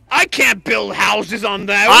 I can't build houses on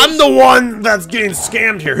those. I'm the one that's getting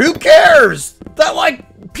scammed here. Who cares? That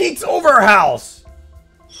like peaks over our house.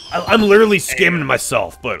 I'm literally scamming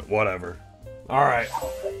myself, but whatever. All right.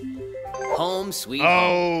 Home sweet Oh.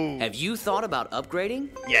 home. Have you thought about upgrading?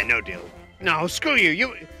 Yeah, no deal. No, screw you.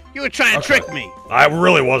 You were trying to Okay. trick me. I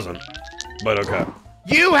really wasn't, but okay.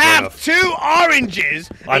 You enough. have 2 oranges,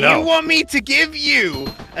 I and know. you want me to give you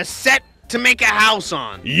a set to make a house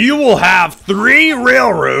on. You will have 3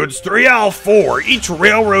 railroads, 3 out of 4. Each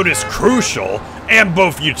railroad is crucial, and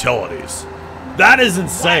both utilities. That is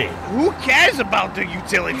insane. Who cares about the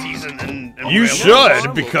utilities and You railroads?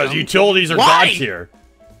 should, because utilities are Why? god tier.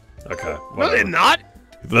 Okay. No, whatever. they're not.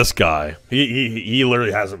 This guy, he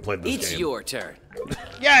literally hasn't played this It's game. your turn.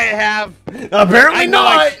 Yeah, I have. Apparently I know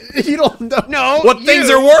not. You don't know No. what things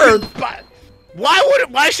you- are worth. But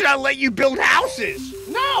why should I let you build houses?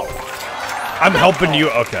 No. I'm helping you.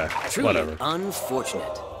 Okay, Truly whatever.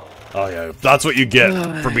 unfortunate. Oh yeah, that's what you get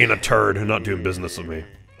for being a turd and not doing business with me.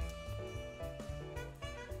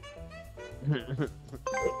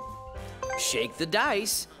 Shake the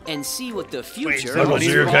dice and see what the future so Knuckles, money's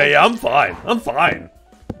you involved? okay? Yeah, I'm fine. I'm fine.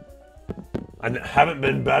 Haven't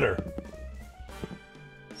been better.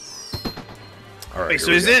 All right. Wait,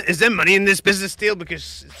 so is there money in this business deal?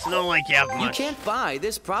 Because it's not like you have You much. can't buy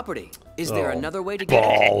this property. Is there Oh, another way to get it?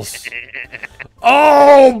 balls?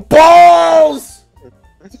 Oh, balls!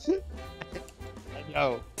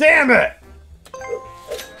 No. Damn it!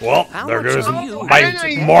 Well, How there much goes are you- my I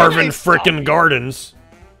don't know, Marvin you- frickin' Gardens.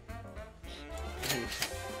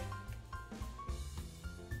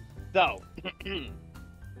 So,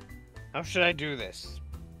 how should I do this?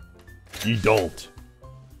 You don't.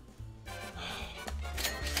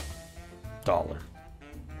 Dollar.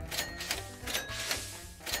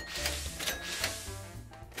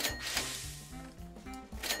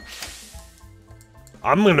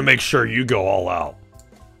 I'm gonna make sure you go all out.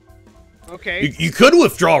 Okay. You could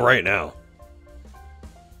withdraw right now.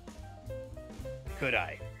 Could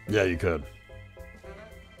I? Yeah, you could.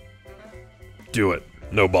 Do it.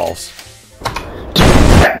 No balls.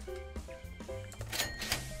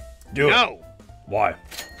 Do it. No. Why?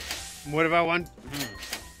 What if I want?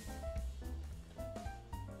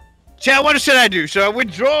 Chad, what should I do? Should I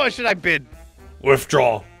withdraw or should I bid?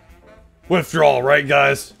 Withdraw. Withdraw, right,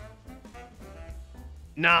 guys?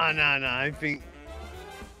 Nah. I think.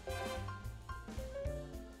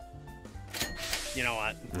 You know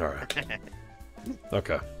what? All right.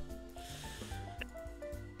 Okay.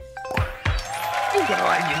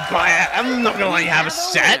 I'm not gonna let you have a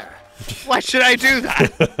set. Why should I do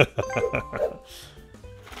that?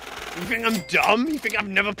 You think I'm dumb? You think I've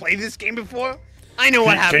never played this game before? I know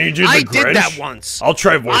what happened. Can you do the I Grinch? did that once. I'll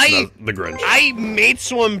try voicing the Grinch. I made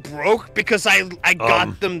someone broke because I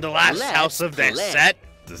got them the last house of their set.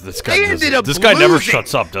 This guy, They ended up this guy never losing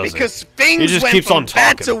shuts up, does he? because things He just went keeps from on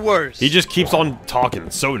bad talking. to worse. He just keeps on talking.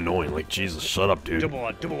 It's so annoying. Like, Jesus, shut up, dude.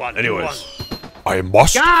 Double one. Anyways, I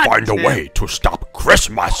must God find a damn. way to stop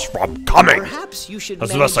Christmas from coming. Perhaps you should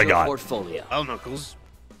That's the manage best I your got. portfolio. Well, Knuckles,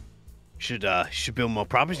 should build more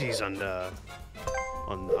properties on the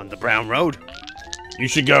Brown Road. You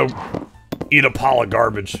should go eat a pile of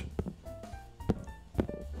garbage.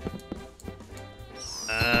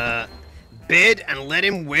 Bid and let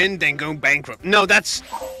him win, then go bankrupt. No, that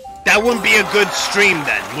wouldn't be a good stream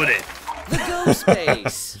then, would it? The go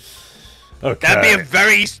space. Okay. That'd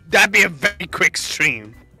be a very quick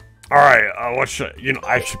stream. All right. What should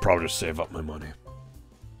I should probably just save up my money.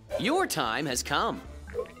 Your time has come.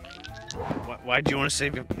 Why do you want to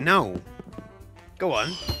save your? No. Go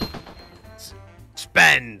on.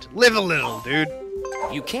 Spend. Live a little, dude.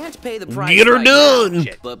 You can't pay the price Get her right now, done.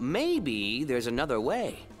 but maybe there's another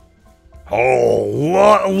way.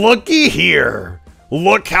 Oh, looky here.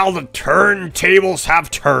 Look how the turntables have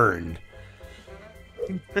turned.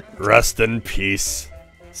 Rest in peace,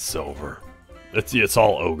 Silver. It's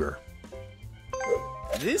all ogre.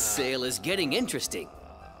 This sale is getting interesting.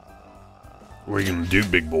 What are you gonna do,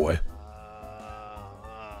 big boy?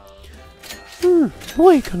 What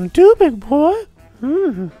are you gonna do, big boy?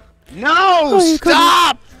 No,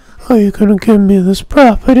 stop! Are you gonna give me this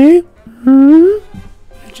property? You're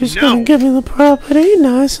just No. gonna give me the property,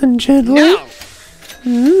 nice and gently?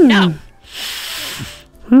 No.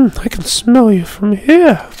 No. I can smell you from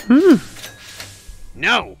here.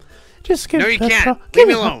 No. Just give No, me you that can't. give Leave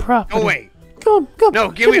me me alone. that property. Go away. Go.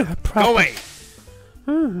 No, give me. that property. Go away.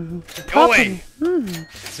 The Go away. property.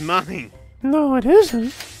 It's mine. No, it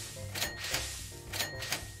isn't.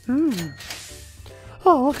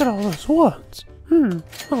 Oh, look at all those ones.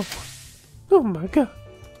 Oh my god.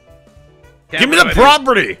 Give me the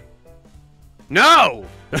property. No.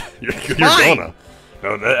 You're Mine. gonna.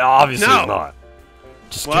 No, obviously No. not.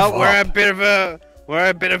 Just Well, give we're up. at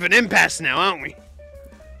a bit of an impasse now, aren't we?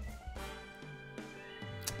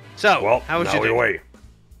 So, Well, how was now your we day? wait.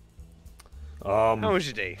 How was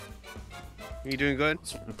your day? You doing good?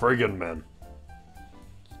 Pretty good, man.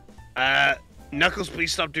 Knuckles,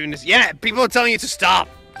 please stop doing this. Yeah, people are telling you to stop.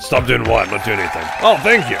 Stop doing what? I'm not doing anything. Oh,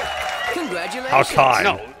 thank you. Congratulations. How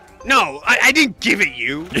kind. No, I didn't give it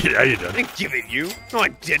you. Yeah, you I did. didn't give it you. No, I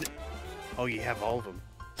didn't. Oh, you have all of them.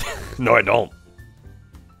 No, I don't.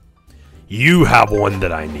 You have one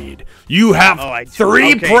that I need. You have Oh, I do.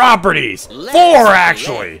 3 Okay. properties. Let's 4, play.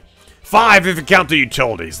 actually. 5 if you count the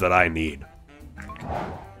utilities that I need.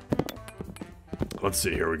 Let's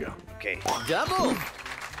see. Here we go. Okay. Double.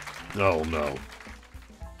 Oh, no.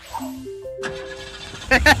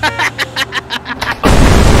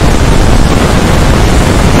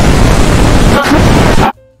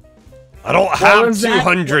 I don't have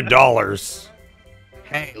 $200.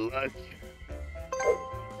 Hey, look.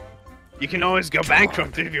 You can always go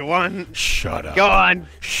bankrupt if you want. Shut up. Go on.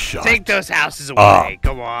 Shut Take those houses away. up.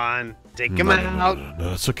 Go on. Take them No, out.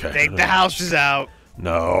 no, it's okay. Take No, the no, houses out.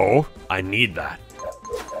 No, I need that.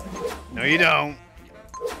 No, you don't.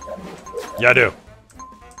 Yeah, I do.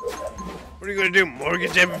 What are you gonna do?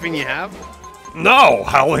 Mortgage everything you have? No,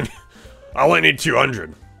 I only need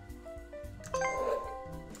 200.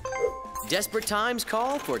 Desperate times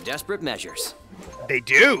call for desperate measures. They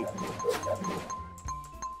do.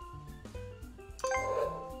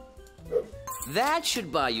 That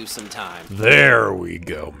should buy you some time. There we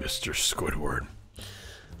go, Mr. Squidward.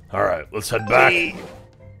 All right, let's head back. Hey,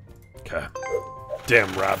 Okay.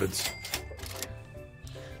 Damn rabbits.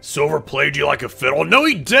 Silver played you like a fiddle. No,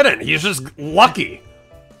 he didn't. He's just lucky.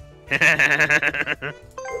 Him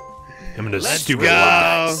and his Let's stupid go.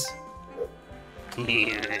 lads.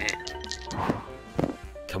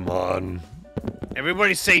 Come on.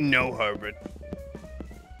 Everybody say no, Herbert.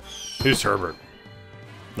 Who's Herbert?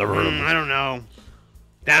 Never heard of him. I don't know.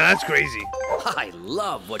 That's crazy. I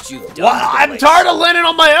love what you've done. Well, I'm tired of landing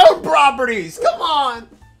on my own properties. Come on.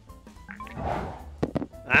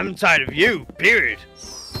 I'm tired of you, period.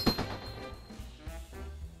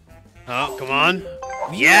 Oh, come on.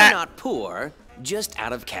 You're not poor, just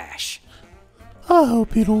out of cash. I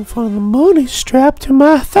hope you don't find the money strapped to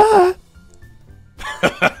my thigh.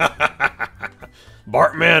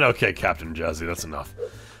 Bartman? Okay, Captain Jazzy, that's enough.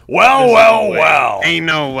 Well. Ain't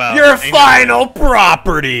no well. Your final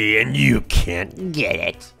property, and you can't get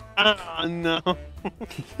it. Oh, no.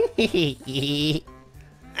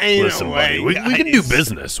 Listen, buddy, we can do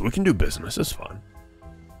business. We can do business. It's fun.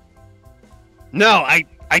 No, I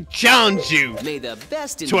challenge you May the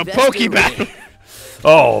best to a investor Pokeball. win.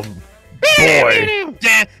 Oh, boy.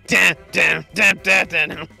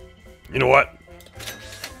 You know what?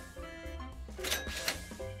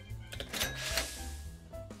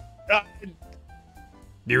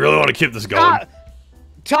 Do you really want to keep this going?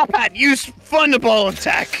 Top Hat, use Thunderball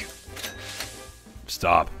attack.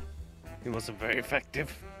 Stop. It wasn't very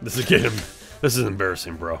effective. This is getting. This is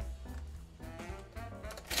embarrassing, bro.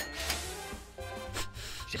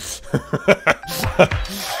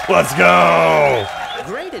 Let's go.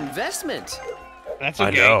 Great investment. That's okay.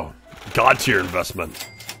 I know. God tier investment.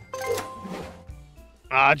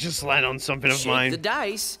 Just land on something of Shake mine. the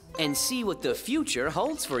dice and see what the future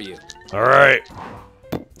holds for you. All right.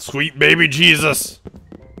 Sweet baby Jesus.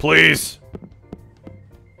 Please.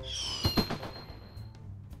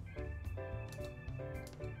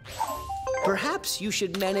 Perhaps you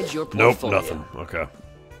should manage your Nope, portfolio. nothing. Okay.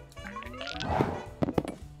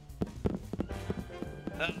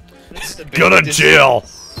 Go to jail.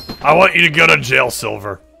 I want you to go to jail,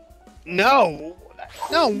 Silver. No.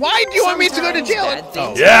 No, why do you want me to go to jail? Sometimes bad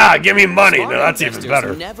things Yeah, give me money. Smart No, that's even investors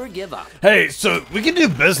better. Never give up. Hey, so we can do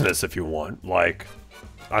business if you want. Like,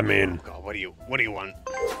 I mean, God, what do you want?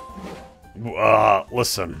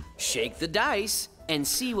 listen. Shake the dice and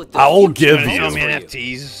see what the I will future give you- Show holds me for you.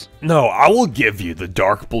 NFTs. No, I will give you the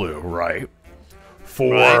dark blue, right?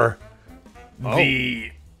 For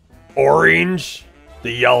the orange,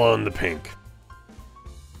 the yellow, and the pink.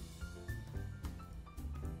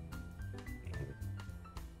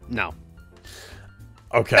 No.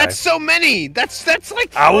 Okay. That's so many. That's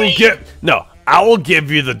like I will three. I will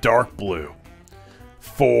give you the dark blue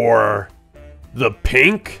for the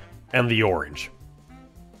pink and the orange.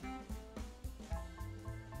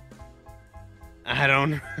 I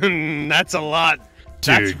don't. That's a lot.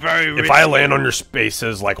 Dude, That's very if I land on your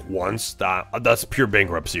spaces like once, that's pure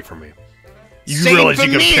bankruptcy for me. You Same realize for you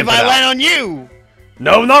can me pimp if it I out. land on you.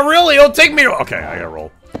 No, not really. It'll take me. Okay, I gotta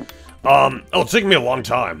roll. It'll take me a long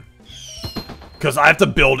time because I have to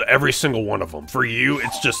build every single one of them. For you,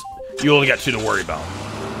 it's just you only got 2 to worry about.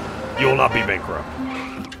 You will not be bankrupt.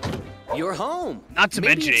 You're home. Not to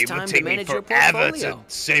Maybe mention, it's it would time to take me manage your forever to portfolio.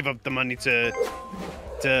 save up the money to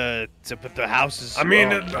put the houses. I mean,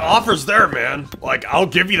 the offer's there, man. Like, I'll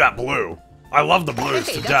give you that blue. I love the blues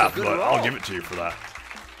Hey, to that's death, a good but roll. I'll give it to you for that.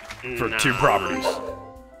 For 2 properties.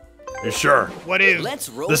 You sure? What if? Let's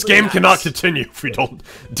roll This the game dice. cannot continue if we don't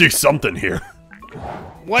do something here.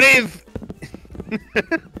 What if?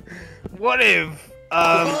 What if?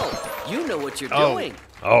 Oh, you know what you're doing.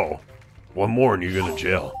 Oh, one more and you go to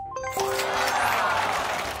jail.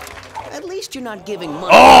 At least you're not giving money.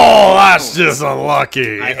 Oh, that's just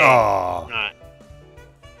unlucky. Oh,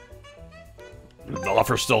 the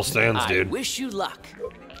offer still stands, I dude. wish you luck.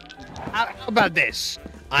 How about this?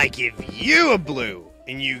 I give you a blue,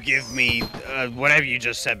 and you give me whatever you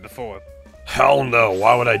just said before. Hell no.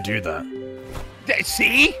 Why would I do that?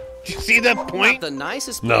 See? Do you see the Not point? the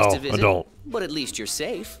nicest place No, to I visit, don't. but at least you're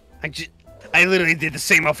safe. I literally did the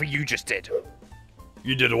same offer you just did.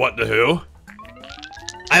 You did what to who?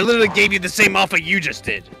 I literally gave you the same offer you just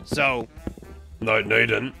did. So, No, you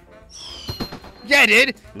didn't. yeah, I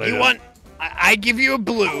did. No, You you want? I give you a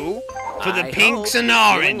blue for the I pinks hope and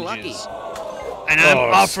you're feeling oranges, lucky. and I'm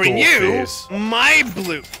Oh, offering you school fees. my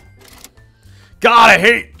blue. God, I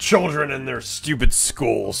hate children in their stupid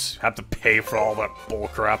schools. Have to pay for all that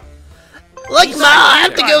bullcrap. Look, Mom, I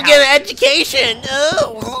have to go get an education.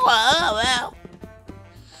 Oh, wow.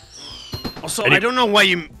 Also, Any- I don't know why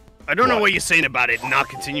you. I don't know what you're saying about it not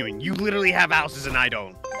continuing. You literally have houses and I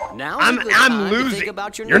don't. Now I'm Think losing.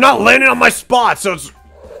 about your You're not landing on my spot, so it's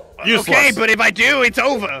useless. Okay, but if I do, it's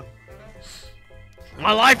over.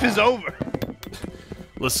 My life is over.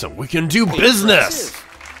 Listen, we can do business.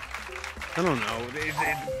 I don't know.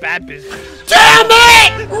 It's bad business. Damn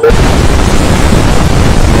it!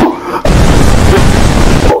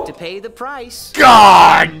 the price.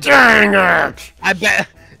 God dang it! I bet.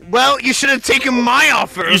 Well, you should have taken my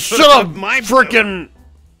offer. You should have freaking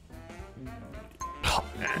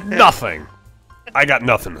nothing. I got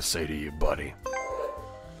nothing to say to you, buddy.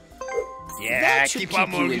 Yeah, That should keep keep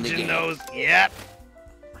on you in the mortgaging game. those. Yep.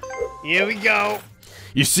 Here we go.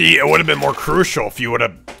 You see, it would have been more crucial if you would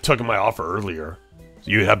have taken my offer earlier.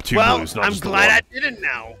 You'd have two Well, blues, not I'm just the glad one. I didn't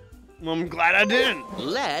now. Well, I'm glad I didn't.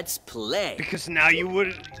 Let's play. Because now you've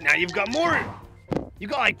got more. You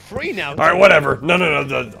got like 3 now. All right, whatever. No,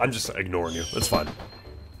 I'm just ignoring you. It's fine.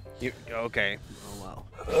 Okay. Oh well.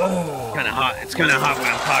 Kind of hot. It's kind of hot when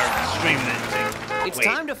I'm part of the stream. Then. It's Wait.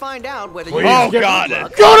 time to find out whether Wait, you Oh get God!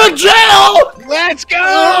 Go to jail! Let's go!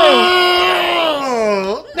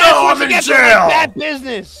 Oh, That's no, what I'm you in get for, jail. like, bad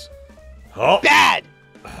business. Oh, Bad.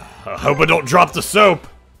 I hope I don't drop the soap.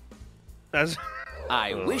 That's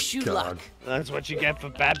I wish you God. luck. that's what you get for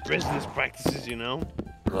bad business practices, you know.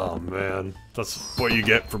 Oh man, that's what you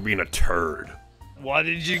get for being a turd. Why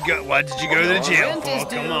did you go to the jail Rent is for?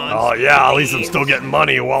 due. Come on. Oh yeah, at least I'm still getting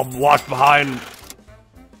money while locked behind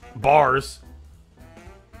bars.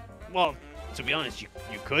 Well, to be honest, you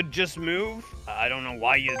could just move. I don't know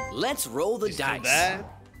why you Let's roll the still dice. there.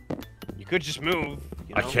 You could just move.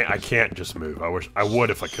 You know? I can't just move. I wish I would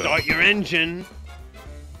if I could. Start your engine.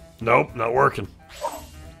 Nope, not working.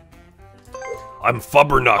 I'm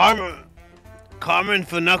fubbernuck. Carmen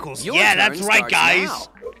for Knuckles. Your Yeah, turn that's right, starts guys.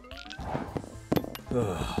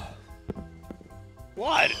 now.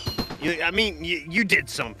 What? You did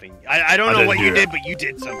something. I don't know didn't what do you it. did, but you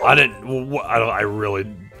did something. I didn't. Well, I really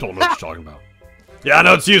don't know what you're talking about. Yeah, I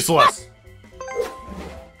know it's useless.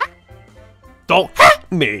 Don't hack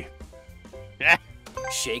me.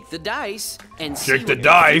 Shake the dice and see Shake the what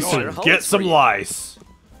your dice future and holds get for some you. lice.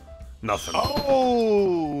 Nothing.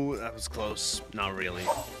 Oh, that was close. Not really.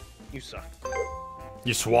 You suck.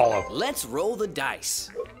 You swallow. Let's roll the dice.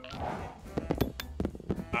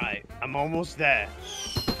 Alright, I'm almost there.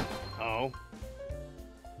 Oh.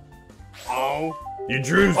 Oh. You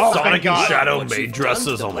drew Oh, Sonic thank and God. Shadow Once maid you've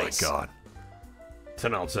dresses. done the Oh my place. god.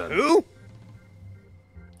 10 out of 10. Who?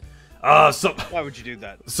 Why would you do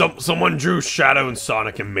that? Someone drew Shadow and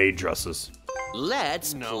Sonic in maid dresses.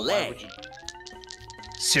 Let's No, why play. would you?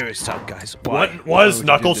 Serious talk, guys. Why? What was Why would you do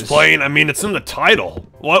Knuckles this? playing? I mean, it's in the title.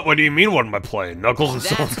 What do you mean? What am I playing? Knuckles and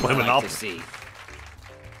someone That's playing what I like to Monopoly. see.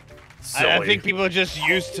 Silly, I think people are just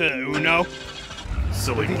used to Uno.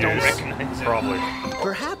 silly They don't goose. recognize it. Probably.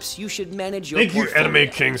 Perhaps you should manage your Thank you, portfolio.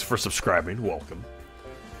 Anime Kings, for subscribing. Welcome.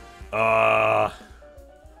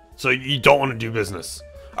 So you don't want to do business.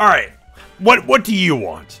 All right. What do you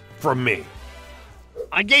want from me?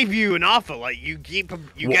 I gave you an offer, like you get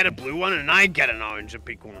a blue one and I get an orange and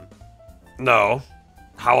pink one. No.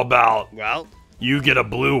 How about Well, you get a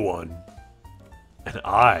blue one and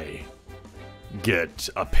I get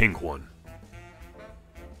a pink one?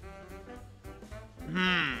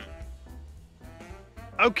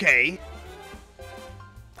 okay,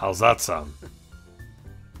 How's that sound?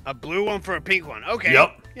 a blue one for a pink one. Okay.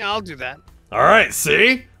 Yep. Yeah, I'll do that. All right.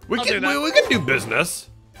 See, we I'll do can that. we can do business.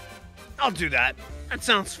 I'll do that. That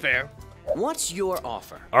sounds fair. What's your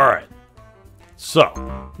offer? All right.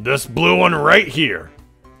 So this blue one right here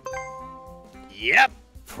Yep.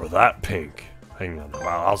 for that pink. Hang on.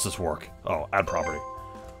 Wow, how's this work? Oh, add property.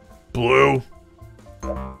 Blue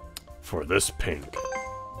for this pink.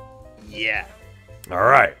 Yeah. All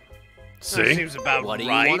right. That See? seems about What do you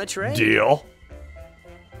right. want to trade? Deal.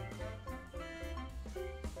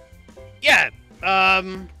 Yeah.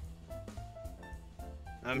 I'm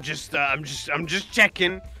just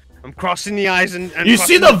checking. I'm crossing the eyes and You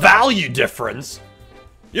see crossing the value difference?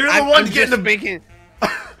 You're the one I'm getting just the. making.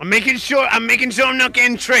 I'm making sure I'm not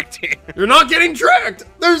getting tricked here. You're not getting tricked.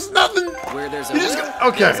 There's nothing. Where there's a You just will,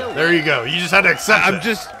 okay. there's a way. There you go. You just had to accept I'm it.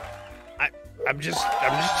 I'm just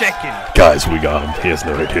checking. Guys, we got him. He has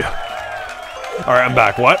no idea. All right, I'm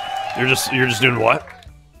back. What? You're just doing what?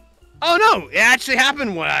 Oh no, it actually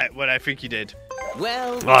happened. What I think you did.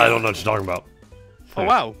 Well, Oh, I don't know what you're talking about. Oh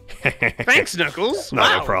wow. Thanks, Knuckles. No,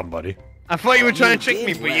 wow. no problem, buddy. I thought you were trying to You trick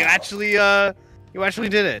me, did but you well. actually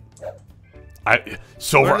did it.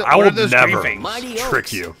 Silver, What are I what will are those green never things? mighty trick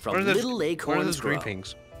oaks you. from What are those- little What are acorns those green grow.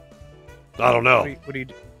 things? I don't know. What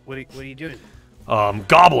are you doing?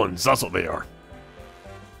 Goblins. That's what they are.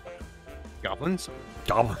 Goblins?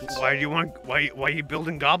 Goblins. Why are you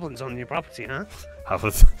building goblins on your property, huh? Have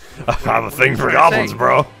I have a thing for trying to goblins, say?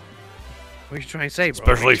 bro. What are you trying to say, bro?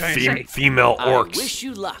 Especially What are you trying to say? female I orcs. wish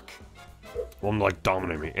you luck. One like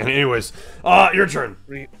dominate me. And anyways, your turn.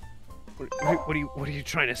 What are you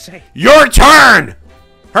trying to say? Your turn.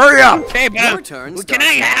 Hurry up. Hey, Your turn can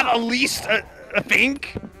I starts have now. at least a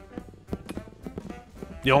think?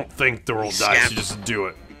 You don't think the roll dice, you just do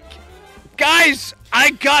it. Guys,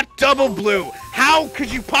 I got double blue. How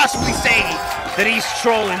could you possibly say that he's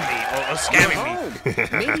trolling me or scamming me?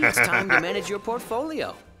 Maybe it's time to manage your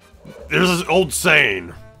portfolio. There's this old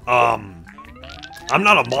saying, I'm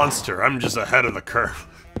not a monster, I'm just ahead of the curve.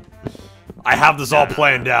 I have this all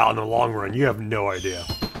planned out in the long run, you have no idea.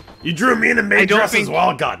 You drew me in a maid dress as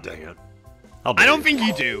well, god dang it. I don't think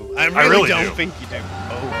you do. I really don't think you do.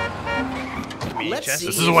 Oh. Let's see.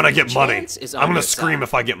 This is when I get money. Is I'm on gonna your scream side.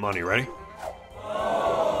 if I get money, ready?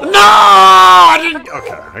 No! I didn't.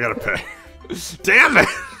 Okay, I gotta pay. Damn it!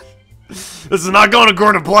 This is not going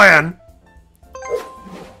according to plan.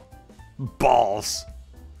 Balls.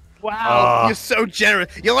 Wow, you're so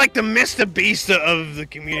generous. You're like the Mr. Beast of the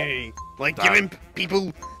community. Like giving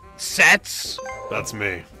people sets, That's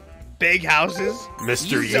me. big houses.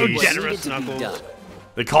 Mr. So Yeast. generous, Needed to be Knuckles. done.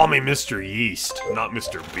 They call me Mr. Yeast, not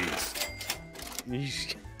Mr. Beast.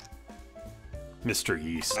 Mr.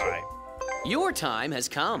 Yeast. All right, Your time has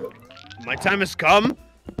come. my time has come.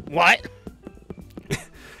 What?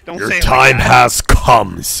 Don't Your say it time like has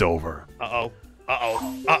come, Silver. that.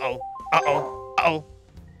 Uh-oh.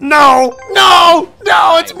 No! No!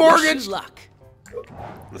 No! It's I wish mortgage! you luck.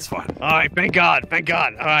 That's fine. All right, thank God. All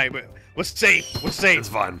right, we're safe. It's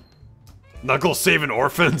fine. Knuckles saving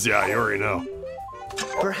orphans? Yeah, you already know.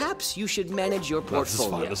 Perhaps you should manage your No, this is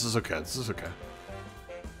portfolio. fine. This is okay. This is okay.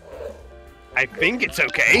 I think it's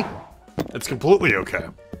okay. It's completely okay.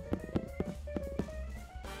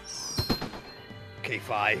 Okay,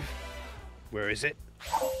 5. Where is it?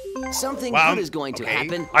 Something Wow, good is going to okay.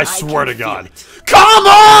 happen. I swear can to God. feel it. Come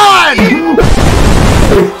on!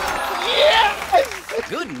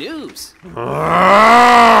 Good news.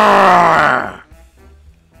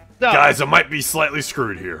 Guys, I might be slightly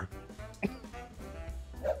screwed here.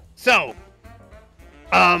 So,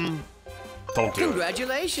 Don't do it.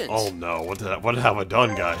 Congratulations. Oh no, what have I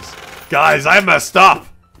done, guys? Guys, I messed up!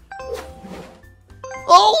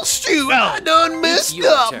 Oh shoot, I done messed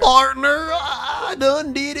your up, turn. partner. I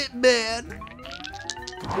done did it bad.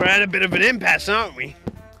 we're at a bit of an impasse, aren't we?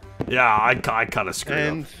 Yeah, I kind of screwed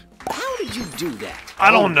And up. How did you do that?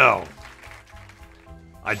 I don't know.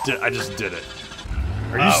 I just did it.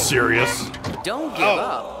 Are you serious? Don't give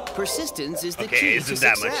up. Persistence is the okay, key it to isn't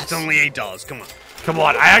that success. much. It's only $8. Come on. Come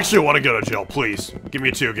on, I actually want to go to jail, please. Give me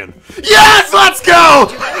a 2 again. Yes, let's go!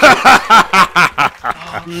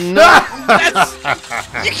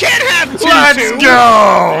 You can't have 2. Let's two. go!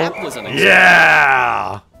 That was unexpected.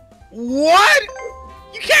 Yeah! What?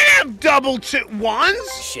 You can't have double 2 ones.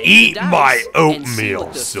 Shake Eat the dice my and see oatmeal,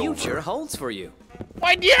 what the Silver. future holds for you.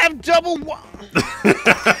 Why do you have double 1?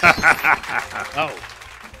 Oh,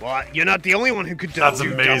 well, you're not the only one who could That's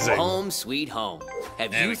do amazing. double. Home sweet home.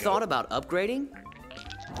 Have There you we go. thought about upgrading?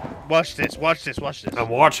 Watch this. I'm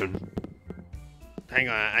watching. Hang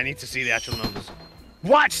on, I need to see the actual numbers.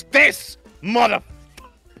 Watch this, mother.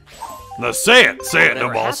 No, say it, no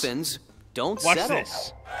Whatever balls. happens, don't Watch settle.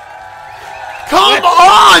 this. Come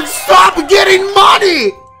on, stop getting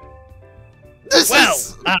money. This Well,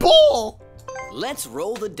 is bull. Let's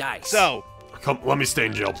roll the dice. So, Come, let me stay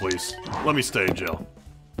in jail, please. Let me stay in jail.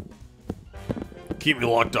 Keep me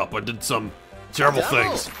locked up. I did some terrible Double.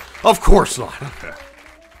 things. Of course not. Okay.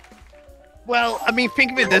 well, I mean,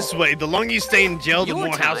 think of it this way: the longer you stay in jail, the Your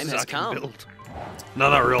more time houses has I can come. build. No,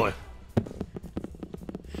 not really.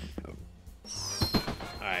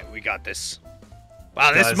 All right, we got this.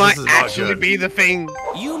 Wow, this Guys, might this is not actually good. be the thing.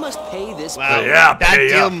 You must pay this Wow. bill. Yeah, that pay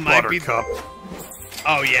deal up, might be- Buttercup.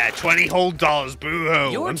 Oh yeah, $20 whole.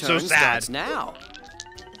 Boo-hoo! Your I'm turn so sad. starts now.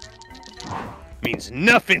 Means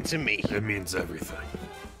nothing to me. It means everything.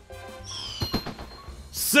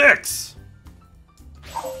 6!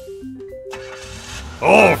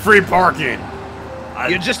 Oh, free parking!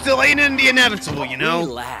 You're just delaying the inevitable, you know.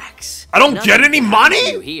 Relax. I don't Nothing get any can happen to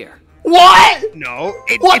money? you here. What? No,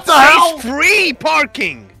 it What the says hell? free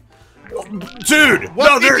parking. Dude,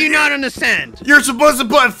 What no, did you not understand? You're supposed to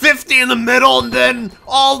put 50 in the middle and then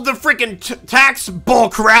all the freaking tax bull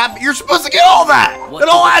crap. You're supposed to get all that. What It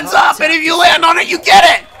all did the adds up, tax and if you have to land on it, you get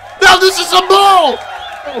it. No, this is a bull.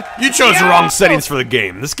 You chose the wrong settings for the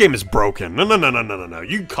game. This game is broken. No.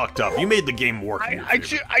 You cucked up. You made the game work. in your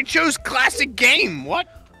favor. I chose classic game. What?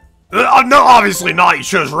 No, obviously not. You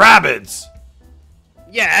chose rabbits.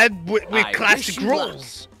 Yeah, with I classic wish you luck.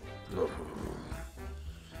 rules.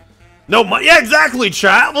 No, yeah, exactly,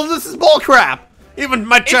 chat. Well, this is bull crap. Even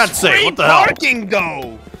my chat It's say, free what the hell? parking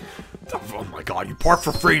though. Oh my god, you park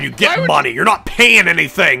for free and you get money. You're not paying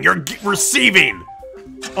anything. You're receiving.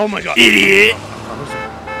 Oh my god. Idiot.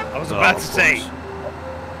 I was about to say.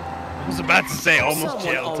 I was about to say almost Someone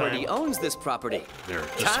jail already time. owns this property. There,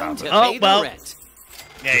 just Time have to it. Oh, pay well. the rent.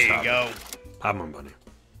 There you go. Have my money.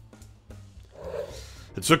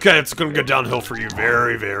 It's okay. It's gonna go downhill for you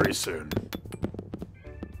very, very soon.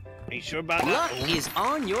 Are you sure about Luck that? is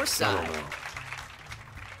on your I side. don't know.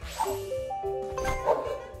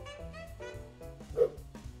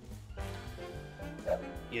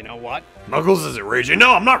 You know what? Knuckles, is it raging?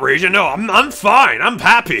 No, I'm not raging. No, I'm fine. I'm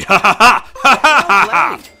happy. Ha ha ha ha ha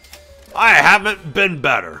ha. I haven't been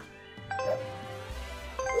better.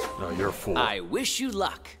 No, you're a fool. I wish you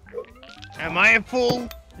luck. Am I a fool?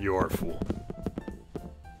 You're a fool.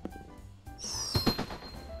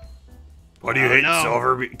 Why do you Oh, hate no.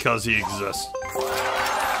 Silver? Because he exists.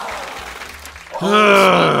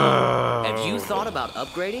 Have you thought about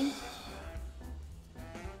upgrading?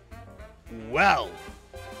 Well,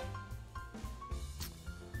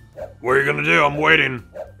 What are you gonna do? I'm waiting.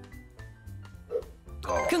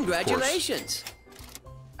 Oh, of Congratulations.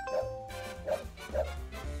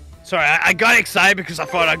 sorry, I got excited because I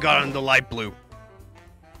thought I got on the light blue.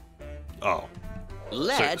 course. Oh,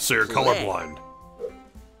 Let's so you're play. colorblind.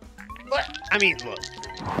 What? I mean, look,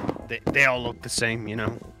 they all look the same, you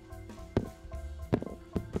know.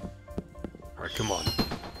 All right, come on.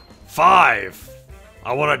 5.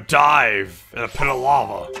 I want to dive in a pit of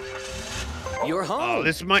lava. You're home. Oh,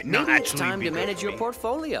 this might not Maybe it's actually time be to good manage for your me.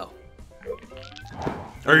 portfolio.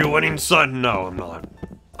 Are you winning, son? No, I'm not.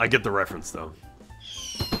 I get the reference though.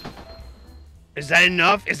 Is that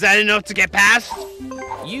enough? Is that enough to get past?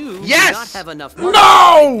 You Yes! do not have enough money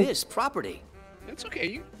No! to buy this property. It's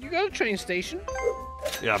okay. You got a train station.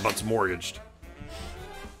 Yeah, but it's mortgaged.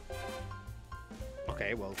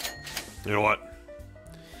 Okay, well, You know what?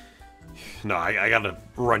 No, I gotta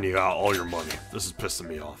run you out all your money. This is pissing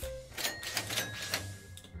me off.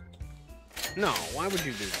 no. Why would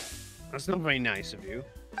you do that? That's not very nice of you.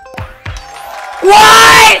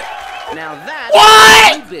 What? Now that's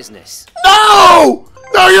What? new business. No!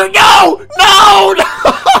 No, you're no! No!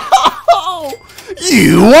 No!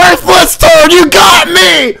 You worthless turd! You got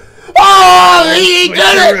me! Oh, he did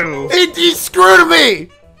Switcheroo. it! He screwed me!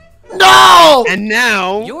 No! And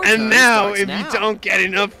now, Your turn starts if now. you don't get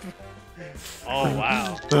enough. Oh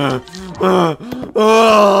wow.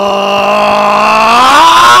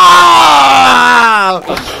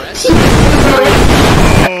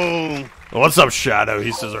 Oh. What's up, Shadow?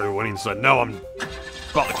 He says, are you winning, son? No, I'm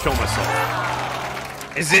about to kill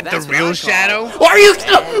myself. Is it That's the what I real call Shadow? Why are you?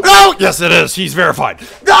 No! Yes, it is. He's verified.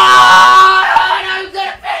 No! I'm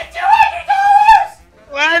gonna pay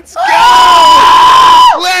 $200! Let's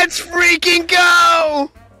go! Let's freaking go!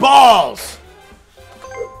 Balls!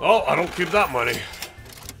 Oh, I don't keep that money.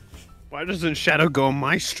 Why doesn't Shadow go on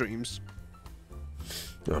my streams?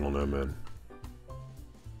 I don't know, man.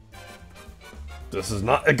 This is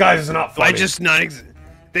not, guys. It's not funny. Why just not?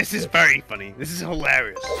 This is very funny. This is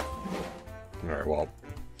hilarious. All right, well,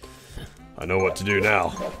 I know what to do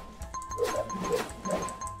now.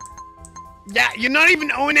 Yeah, you're not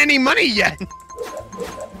even owing any money yet.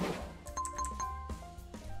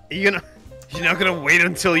 You're not gonna wait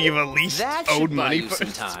until you've at least That owed should buy money you some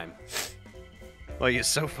first. time. Well, you're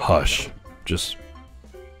so fucking Hush. Just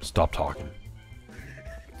stop talking.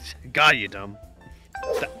 God, you dumb.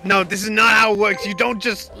 No, this is not how it works. You don't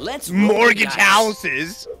just Let's roll the mortgage dice.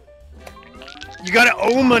 houses. You gotta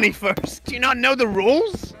owe money first. Do you not know the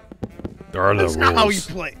rules? There are no That's rules not how you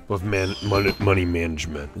play. with money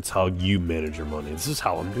management. It's how you manage your money. This is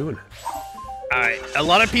how I'm doing it. Alright, a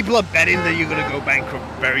lot of people are betting that you're gonna go bankrupt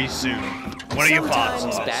very soon. What are your thoughts?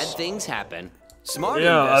 Sometimes on bad this? things happen. Smart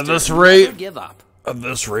Yeah, at investors this never rate- give up. At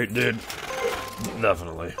this rate, dude,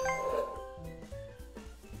 definitely.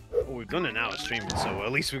 Well, we've done an hour streaming, so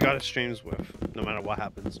at least we got a streams with, no matter what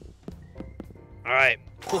happens. Alright.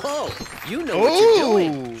 Whoa, you know what you're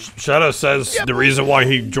doing. Ooh! Shadow says the reason why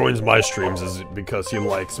he joins my streams is because he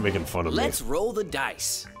likes making fun of Let's me. roll the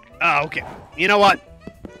dice. Oh, okay. You know what?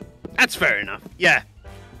 That's fair enough. Yeah.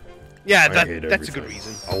 Yeah, I hate that's a good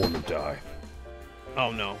everything. reason. I want to die.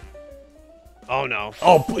 Oh no. Oh no.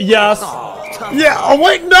 Oh, yes. Yeah. Oh,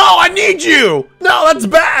 wait. No, I need you. No, that's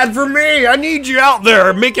bad for me. I need you out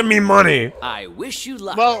there making me money. I wish you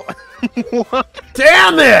luck. Well, what?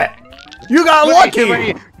 Damn it. You got lucky.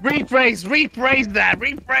 Rephrase that.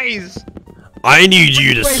 Rephrase. I need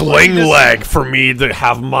you to Wait, sling this- leg for me to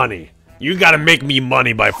have money. You got to make me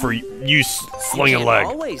money by for you you sling a can't leg.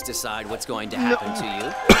 always decide what's going to happen to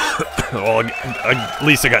you. Well, at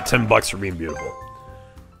least I got $10 for being beautiful.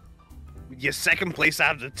 You're second place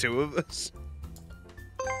out of the two of us.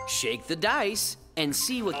 Shake the dice and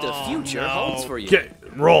see what the Oh, future no. holds for you. Get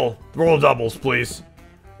roll doubles, please.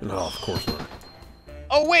 No, of course not.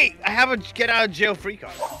 Oh wait, I have a get out of jail free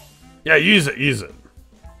card. Yeah, use it, use it.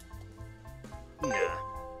 Nah.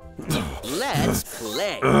 Let's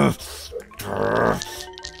play.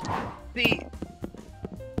 See,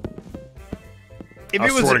 if I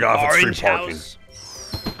it was swear to an God, if it's free orange parking. house,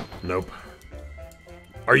 Nope.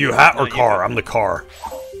 Are you hat or No, car? you- I'm the car.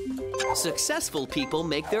 Successful people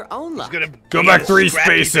make their own it's luck. gonna Go be back a 3 scrappy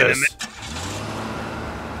bit of spaces.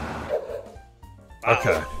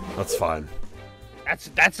 Okay, that's fine.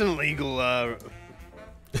 That's an illegal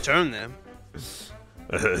term then.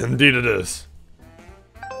 Indeed it is.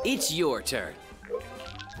 It's your turn.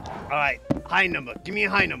 All right, high number. Give me a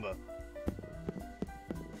high number.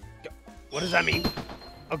 What does that mean?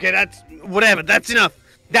 Okay, that's whatever. That's enough.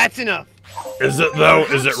 That's enough. Is it though?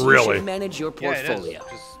 Is it Perhaps you really? should manage your Yeah, it is. portfolio.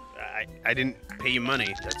 Just, I didn't pay you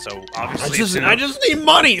money, that's so obviously it's I enough. just need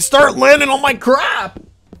money. Start landing on my crap.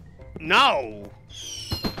 No.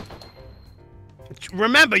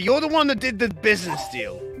 Remember, you're the one that did the business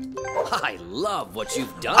deal. I love what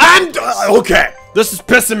you've done. Okay. This is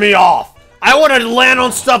pissing me off. I want to land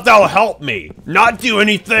on stuff that will help me, not do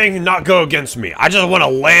anything, not go against me. I just want to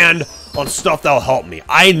land on stuff that will help me.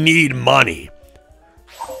 I need money.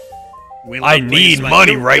 I need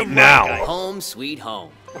money right now. Home sweet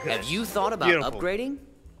home. Have you thought about Beautiful. upgrading?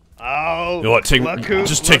 Oh, You know what, take- look who,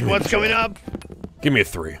 just take look me what's to coming jail. up. Give me a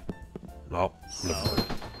 3. No.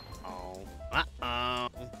 Uh-oh.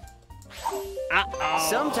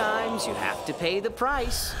 Sometimes you have to pay the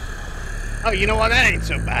price. Oh, you know what? That ain't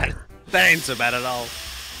so bad. That ain't so bad at all.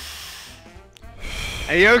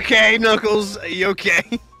 Are you okay, Knuckles? Are you okay?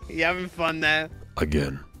 You having fun there?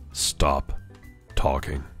 Again, stop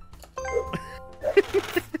talking.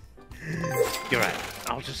 You're right.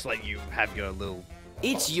 I'll just let you have your little...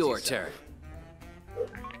 It's your turn.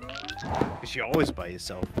 Because you're always by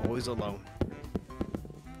yourself. Always alone.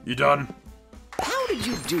 You done? How did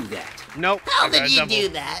you do that? Nope. How I got did a you double. do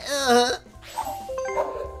that?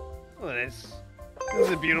 Look at this. This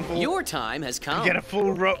is beautiful. Your time has You come. get a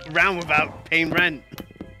full round without paying rent.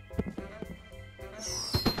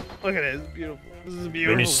 Look at this. Beautiful. This is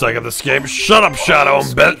beautiful. Then you suck at this game. Shut up, Shadow.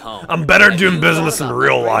 I'm better doing business in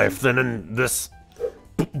real life than in this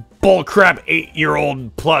bullcrap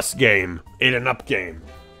 8-year-old plus game, 8 and up game,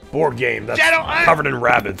 board game that's Shadow, covered in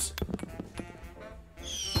rabbits.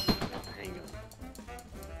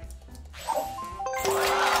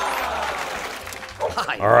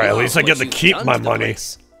 All right, at least I get to keep my money.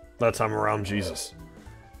 That time around, Jesus.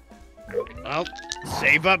 Well,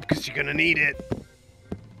 save up because you're gonna need it.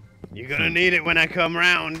 You're gonna need it when I come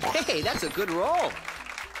round. Hey, that's a good roll.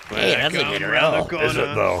 Hey, that's a good roll. Is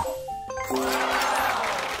it though?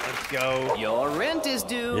 Let's go. Your rent is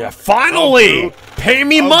due. Yeah, finally! Oh, boo. Pay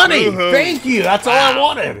me Oh, money! boo-hoo. Thank you, that's all I Wow.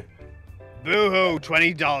 wanted. Boo-hoo,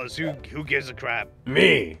 $20. Who gives a crap?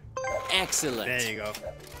 Me. Excellent. There you go.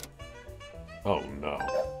 Oh no.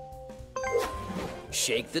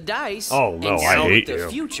 Shake the dice. Oh, no, and I see what hate the you.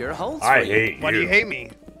 future holds I for you. hate Why do you hate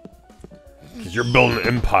me? Because you're building an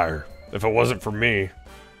empire. If it wasn't for me,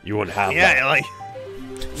 you wouldn't have Yeah, that. like...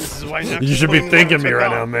 This is why You should be thanking me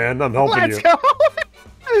right now, man. I'm helping Let's you. go!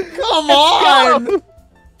 Come Let's go!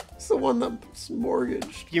 It's the one that's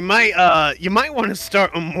mortgaged. You might want to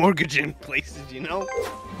start mortgaging places, you know?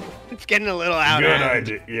 It's getting a little out Good of hand.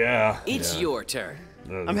 idea. Yeah. It's yeah. your turn.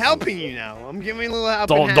 I'm helping you now. I'm giving you a little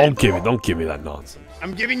helping hand. Don't give me that nonsense.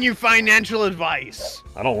 I'm giving you financial advice.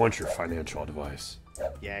 I don't want your financial advice.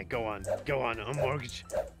 Yeah, go on. Go on. A mortgage.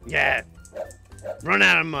 Yeah. Run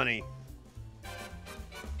out of money.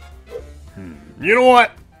 You know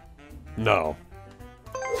what? No.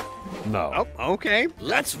 No. Oh, okay.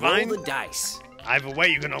 Let's That's roll fine. the dice. Either way,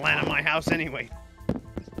 you're gonna land at my house anyway.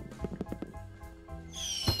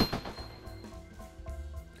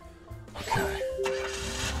 Okay.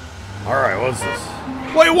 All right. What's this?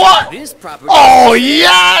 Wait, what? This property. Oh It's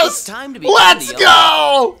yes! time to be Let's on the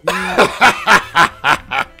go!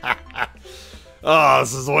 Oh,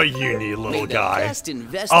 this is what you need, little May the guy. best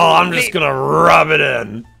investor Oh, I'm win. just gonna rub it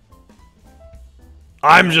in.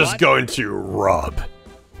 I'm just going to rub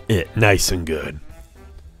it nice and good.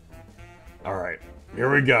 All right,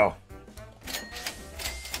 here we go.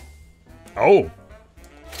 Oh.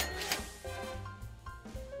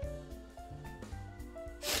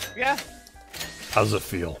 Yeah. How's it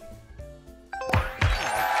feel?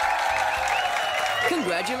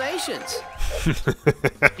 Congratulations.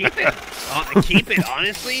 Keep it. Keep it.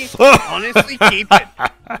 Honestly, honestly, keep it.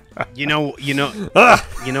 You know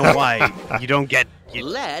why you don't get.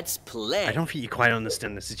 Let's play. I don't think you quite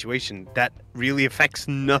understand the situation. That really affects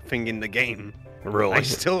nothing in the game. Really? I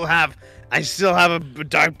still have a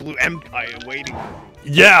dark blue empire waiting.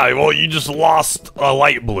 Yeah, well, you just lost a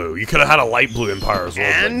light blue. You could have had a light blue empire as well.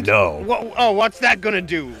 And no. What's that gonna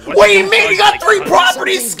do? What do you mean? You got 3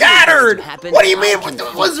 properties scattered. What do you mean?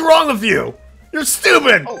 What's wrong with you? You're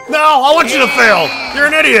stupid. No, I want you to fail. You're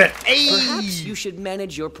an idiot. Perhaps you should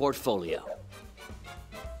manage your portfolio.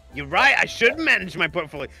 You're right. I should manage my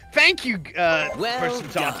portfolio. Thank you, Well person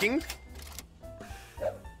done. talking.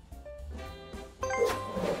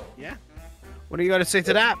 Yeah. What do you got to say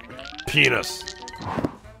to that? Penis.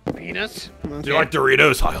 Penis? Okay. Do you like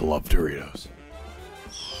Doritos? I love Doritos.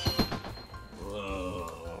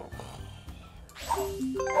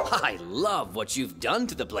 I love what you've done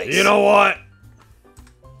to the place. You know what?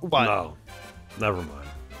 What? No. Never mind.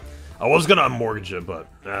 I was gonna unmortgage it, but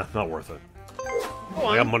not worth it.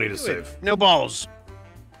 I got money to save. No balls.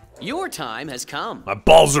 Your time has come. My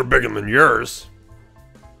balls are bigger than yours.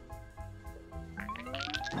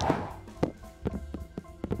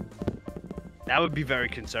 That would be very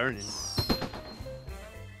concerning.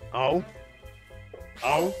 Oh.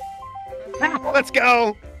 Oh. Let's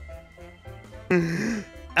go. Better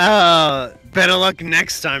luck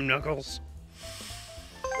next time, Knuckles.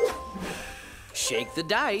 Shake the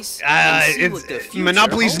dice. And see what the It's future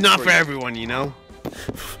Monopoly's holds not for for you. everyone, you know.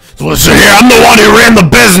 Listen here, I'm the one who ran the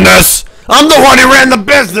business. I'm the one who ran the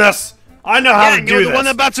business. I know how Yeah, to and do you're this. the one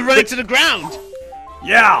about to run it to the ground.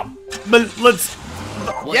 Yeah, but let's.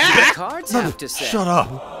 What Yeah. do the cards have to say? Shut up.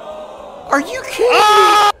 Are you kidding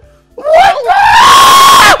Oh! me? What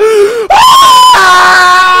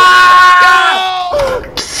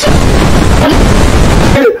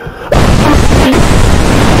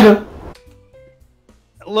the?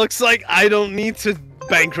 Looks like I don't need to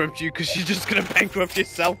bankrupt you because you're just gonna bankrupt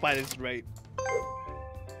yourself by this rate.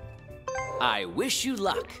 I wish you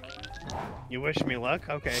luck. You wish me luck?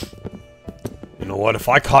 Okay. You know what? If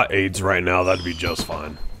I caught AIDS right now, that'd be just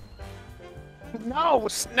fine. No,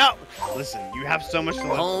 no. Listen, you have so much to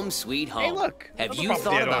live. Home sweet home. Hey, look. Have another you property I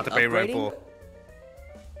thought don't have about to pay rent upgrading?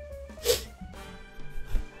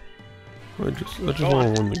 for? I just Go want to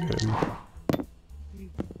on. win the game.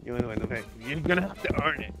 You wanna win? Okay. You're gonna have to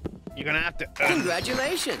earn it. You're gonna have to earn it.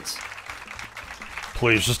 Congratulations.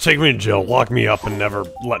 Please, just take me to jail, lock me up, and never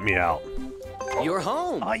let me out. You're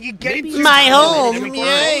home. Oh, you get Maybe it. it's My time to manage home, your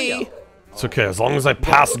yay. portfolio. It's okay, as long as I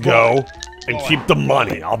pass go and keep the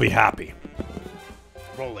money, I'll be happy.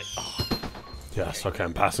 Roll it. Oh, Yes, okay,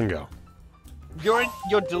 I'm passing go. you're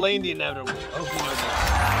delaying the inevitable.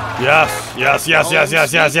 Yes, yes, yes, yes,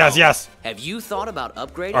 yes, yes, yes, yes. Have you thought about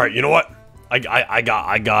upgrading? All right, you know what? I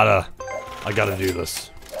gotta do this.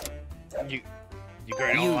 You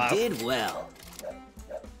going all You out. did well.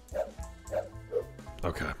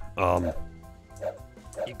 Okay. You're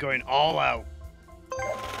going all out.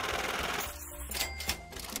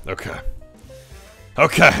 Okay.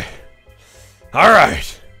 Okay. All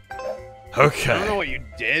right. I don't know Okay. what you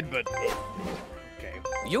did, but okay.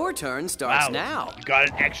 Your turn starts Wow, now. you got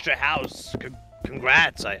an extra house.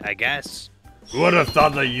 Congrats, I guess. Who would have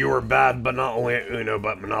thought that you were bad, but not only at Uno,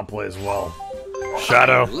 but Monopoly as well?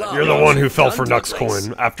 Shadow, love you're the what one who you've fell done for to the Nux place.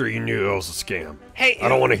 Coin after you knew it was a scam. Hey, I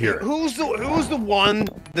don't want to hear it. Who's the one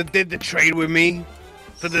that did the trade with me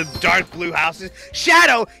for the dark blue houses?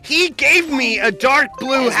 Shadow, he gave me a dark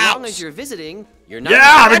blue As house. long as you're visiting, you're not.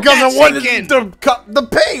 Yeah, Let because that I wanted sink in. the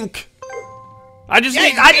pink. I just Yeah,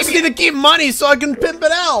 need you I gave just me- need to keep money so I can pimp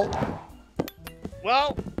it out.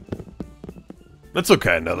 Well, That's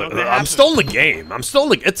okay. No, Look, I'm that happens. still in the game. I'm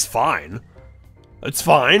still in the. It's fine. It's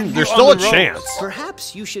fine. There's on still a the ropes. chance.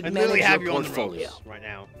 Perhaps you should I manage literally have your you on the portfolio. ropes right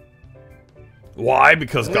now. Why?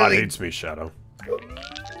 Because God Really? hates me, Shadow.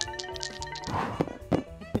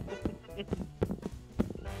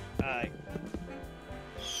 Alright.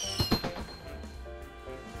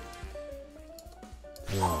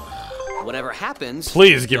 Whatever happens,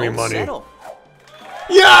 Please give me don't money. settle.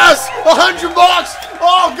 Yes, $100.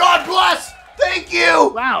 Oh, God bless. Thank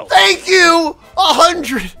you. Wow. Thank you.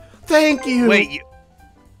 100. Thank you.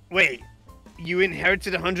 Wait. You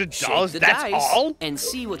inherited $100? Shake the That's dice all? and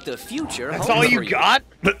see what the future That's holds all for you got?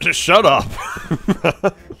 Shut up.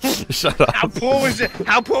 Shut How up. poor was it?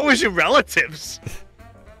 How poor was your relatives?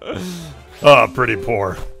 Oh, pretty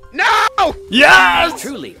poor. No! Yes.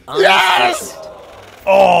 Truly Yes! unexpected.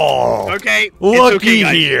 Oh. Okay. It's Looky okay,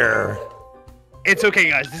 guys. here. It's okay,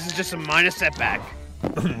 guys. This is just a minor setback.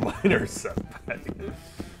 Minor setback.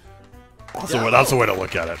 That's the way to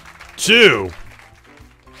look at it. 2.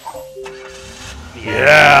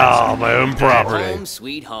 Yeah, my own property. Home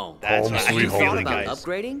sweet home. That's Home right. sweet I can home. feel Thought it, about guys.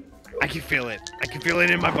 upgrading? I can feel it. I can feel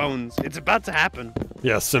it in my bones. It's about to happen.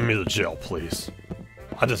 Yeah, send me to jail, please.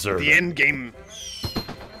 I deserve The it. end game.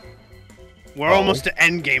 We're almost to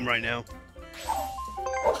end game right now.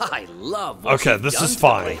 I love what Okay, you've this done is to the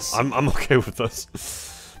fine. place. I'm okay with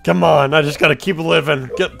this. Come on, I just gotta keep living.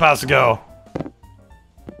 Get past go.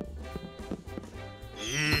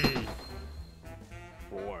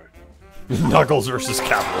 Knuckles versus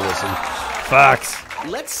capitalism. Facts.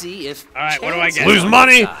 Let's see if. All right, what do I chance get? is Lose on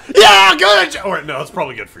money? your side. Yeah, good. Oh, wait, no, it's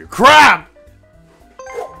probably good for you. Crap!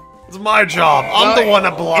 It's my job. I'm the one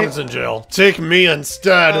that belongs in jail. Take me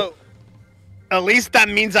instead. Oh, at least that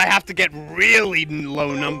means I have to get really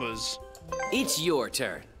low numbers. It's your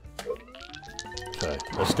turn. Okay,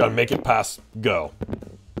 I just gotta make it past go.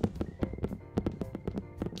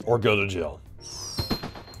 Or go to jail.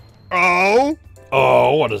 Oh?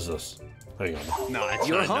 Oh, what is this? Hang on. No, it's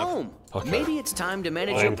You're not enough. home. Okay. Maybe it's time to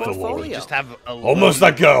manage I your am the Lord. portfolio. Just have a low Almost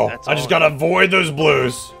let go. That's I just all. gotta avoid those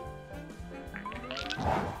blues.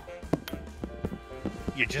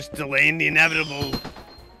 You're just delaying the inevitable.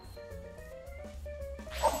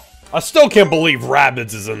 I still can't believe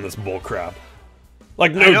Rabbids is in this bullcrap.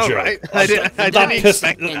 Like, no I know, joke. right? I didn't pissed-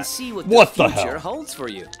 expect And that. see what, What the the future hell? holds for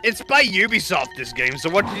you. It's by Ubisoft, this game, so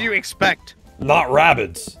what did you expect? Not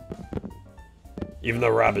Rabbids. Even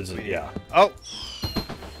though Rabbids is, yeah. Oh.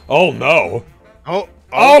 Oh, no. Oh.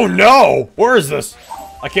 Oh, no! Where is this?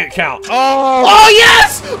 I can't count. Oh! Oh,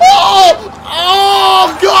 yes! Oh!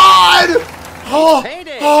 Oh, God! Oh,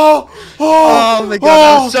 Payday. oh, Oh my god,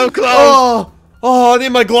 that was so close! Oh, oh, I need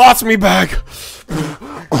my glossary back.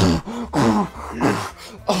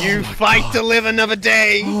 You fight to live another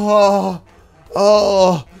day! Oh,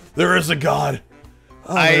 oh, there is a God.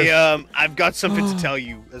 Oh, I've got something to tell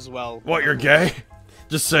you as well. What, you're gay?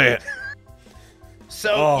 Just say it.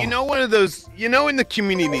 So, Oh. you know one of those, you know in the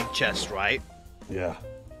community chest, right? Yeah.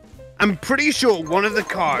 I'm pretty sure one of the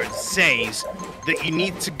cards says that you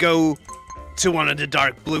need to go to one of the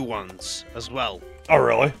dark blue ones as well. Oh,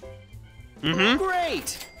 really?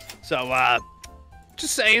 Great. So,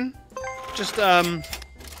 just saying.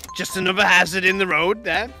 Just another hazard in the road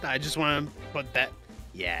that I just want to put that.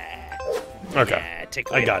 Yeah. Okay. Yeah,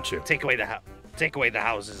 take I away, got you. Take away the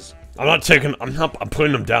houses. I'm not taking. I'm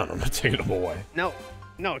putting them down. I'm not taking them away. No,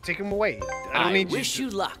 take them away. I don't need wish you.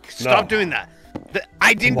 you luck. Stop No. doing that.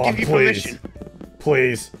 I didn't Come on, give you please. permission.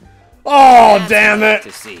 Please. Oh, That's damn what I like it!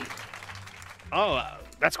 To see. Oh,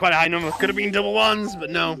 that's quite a high number. Could have been double ones, but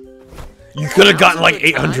no. You could have gotten like Now's a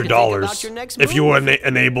good time to think $800 about your next if you move.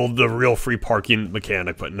 enabled the real free parking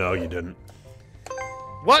mechanic, but no, you didn't.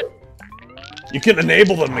 What? You can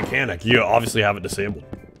enable the mechanic. You obviously have it disabled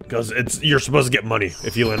because you're supposed to get money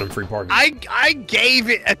if you land on free parking. I gave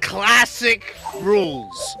it a classic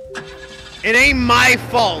rules. It ain't my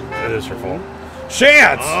fault. It is your fault.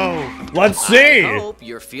 Chance. Oh. Let's see. I hope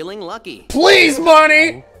you're feeling lucky. Please,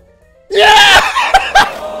 money. Yeah.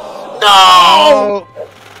 No.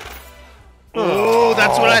 Oh,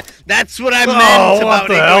 that's what I Oh, meant what about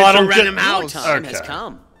the it hell? going I to don't get- random Your house. time has Okay.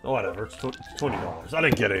 come. Whatever. It's $20. I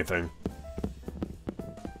didn't get anything.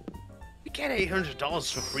 You get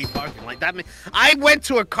 $800 for free parking like that. I went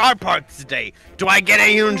to a car park today. Do I get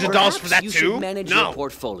 $800 for Perhaps that you too? should manage your No.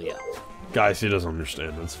 portfolio. Guys, he doesn't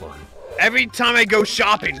understand. That's fine. Every time I go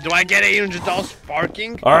shopping, do I get $800 for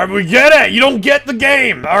parking? All right, we get it. You don't get the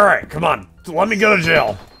game. All right, come on. Let me go to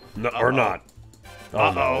jail. No, or not.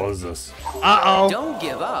 Oh no, what is this? Uh-oh. Don't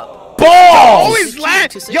give up. Balls! Always Key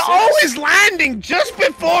land. to You're success. always landing just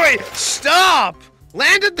before it. Stop.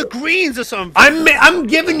 Land at the greens or something. I'm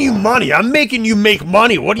giving you money. I'm making you make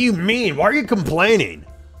money. What do you mean? Why are you complaining?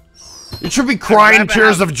 You should be crying grab a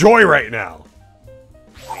tears house. of joy right now.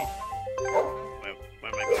 Where am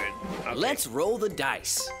I going? Okay. Let's roll the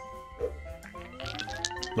dice.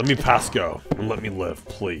 Let me pass go and let me live,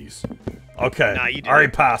 please. Okay. Nah, you did I already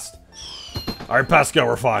it. passed. I already passed go.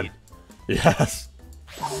 We're fine. Yes.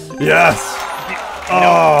 Yes.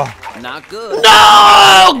 Oh. Not good.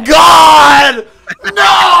 No, God!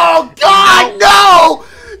 No, God, no!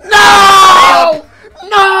 No!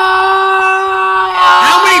 No!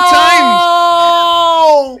 How many times?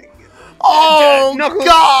 Oh, Knuckles,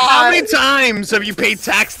 God! How many times have you paid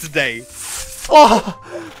tax today? Fun.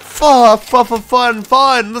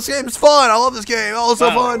 This game's fun. I love this game. Oh, it's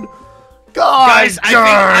so fun. God, Guys,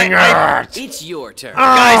 I think It's your turn.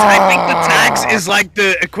 Guys, I think the tax is like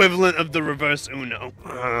the equivalent of the reverse Uno.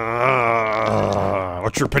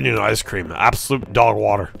 What's your opinion on ice cream? Absolute dog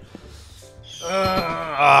water.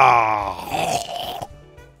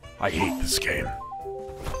 I hate this game.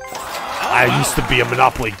 I used to be a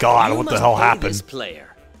Monopoly god. You What the must hell play happened? This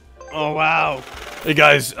player. Oh, wow. Hey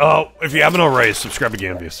guys, if you haven't already, subscribe to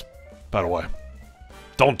Gambius. By the way,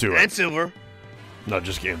 don't do And it. silver. No,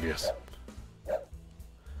 just Gambius.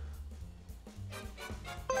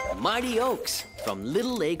 mighty oaks from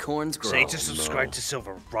little acorns grow. Say to subscribe to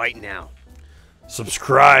Silver right now.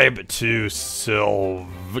 Subscribe to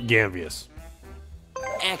Sylvangius.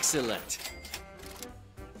 Excellent.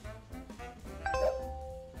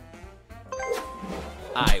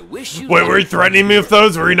 I wish you. Wait, were you threatening me with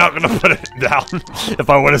those, or were you not gonna put it down if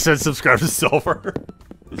I would have said subscribe to Silver?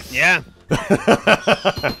 Yeah.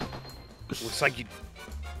 Looks like you.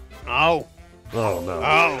 Oh. Oh no.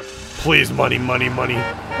 Oh. Please, money, money, money.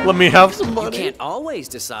 Let me have some You money. can't always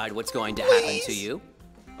decide what's going to happen to you.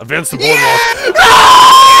 Advance the boardwalk.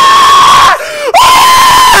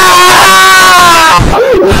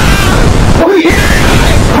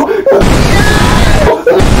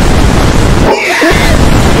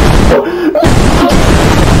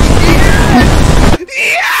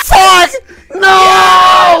 Fuck!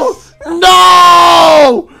 No!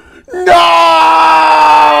 No! No!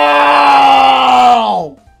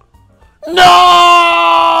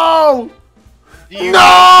 No!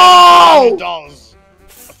 No!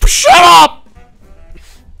 Shut up!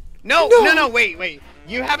 No, wait.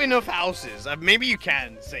 You have enough houses. Maybe you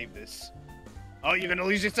can save this. Oh, you're gonna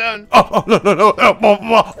lose your turn. Oh, no.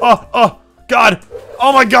 God.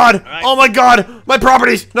 Oh my God. Right. Oh my God. My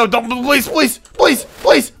properties. No, don't. Please.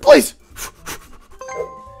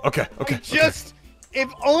 Okay. If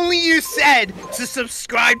only you said to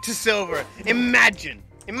subscribe to Silver. Imagine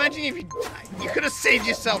if you could have saved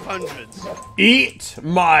yourself hundreds. Eat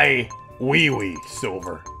my wee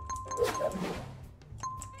Silver.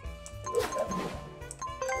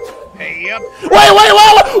 Hey, yep. Wait!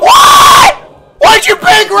 What? Why'd you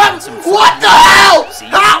bankrupt? What the hell?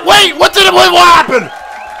 Wait, what happened?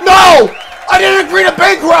 No! I didn't agree to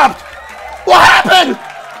bankrupt! What happened?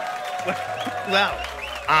 Well,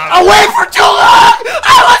 I waited for too long!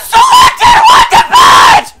 I was selected! What the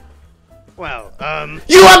bitch?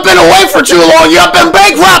 You have been away for too long! You have been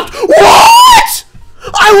bankrupt! What?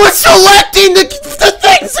 I was selecting the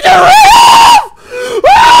things to get rid of!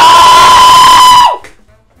 Ah!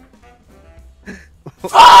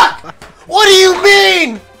 Fuck! What do you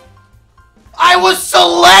mean? I was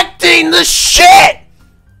selecting the shit!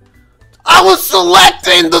 I was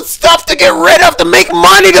selecting the stuff to get rid of to make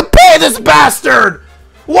money to pay this bastard!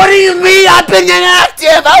 What do you mean I've been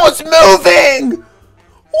inactive? I was moving!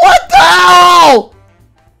 What the hell?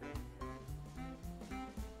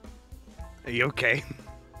 are you okay?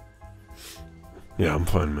 Yeah, I'm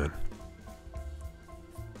fine, man.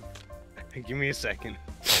 Give me a second.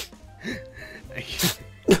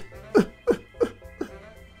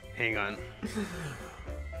 Hang on.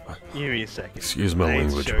 Give me a second. Excuse my I need to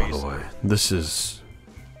language, show by you the something. way. This is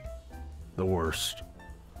the worst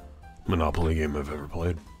Monopoly game I've ever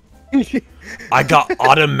played. I got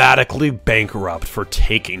automatically bankrupt for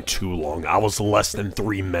taking too long. I was less than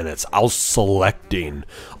 3 minutes. I was selecting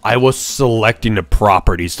the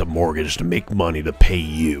properties to mortgage to make money to pay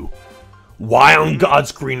you. Why on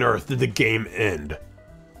God's green earth did the game end?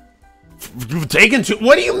 You've taken too.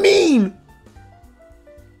 What do you mean?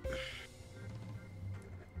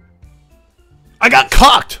 I got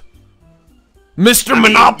cucked. Mr.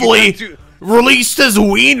 Monopoly released his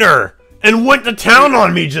wiener and went to town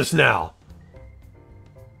on me just now.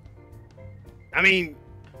 I mean,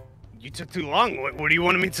 you took too long. What do you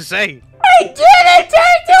want me to say? I didn't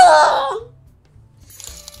take too long.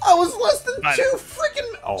 I was less than But- 2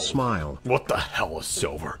 freaking. Oh, Smile. what the hell is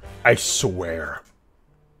silver? I swear.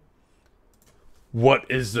 What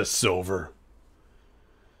is this silver?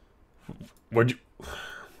 What'd you?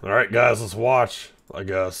 All right, guys, let's watch. I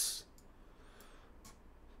guess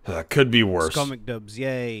that could be worse. Comic dubs,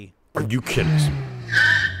 yay. Are you kidding?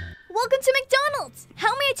 Welcome to McDonald's. How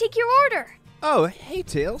may I take your order? Oh, hey,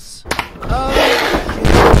 Tails.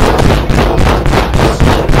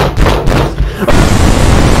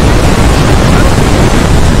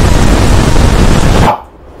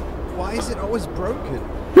 Why is it always broken?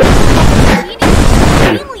 Meaning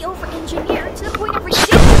extremely over-engineered to the point of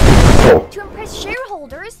ridiculous to impress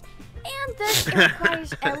shareholders, and thus it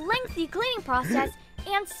requires a lengthy cleaning process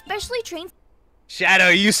and specially trained. Shadow,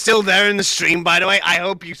 are you still there in the stream, by the way? I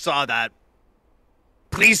hope you saw that.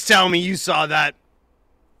 Please tell me you saw that.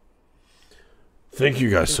 Thank you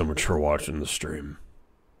guys so much for watching the stream.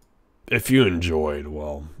 If you enjoyed,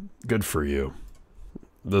 well, good for you.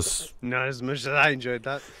 This Not as much as I enjoyed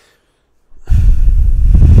that.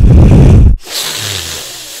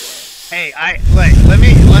 Hey, let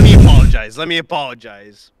me apologize. Let me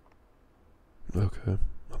apologize. okay.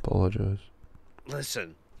 Apologize.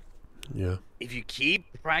 Listen, Yeah. if you keep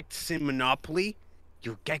practicing Monopoly,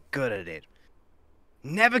 you'll get good at it.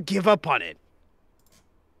 Never give up on it.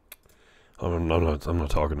 I'm not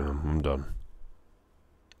talking to him. I'm done.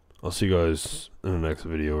 I'll see you guys in the next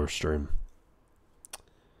video or stream.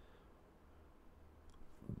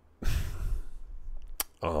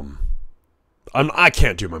 I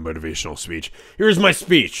can't do my motivational speech. Here's my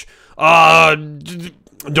speech.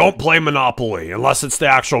 Don't play Monopoly unless it's the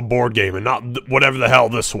actual board game and not whatever the hell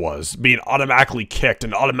this was. Being automatically kicked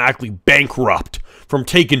and automatically bankrupt from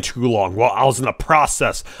taking too long while I was in the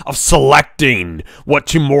process of selecting what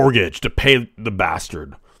to mortgage to pay the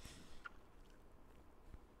bastard.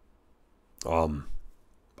 I'm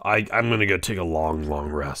gonna go take a long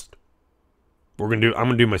rest. I'm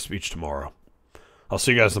gonna do my speech tomorrow. I'll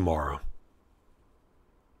see you guys tomorrow.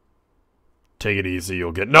 Take it easy.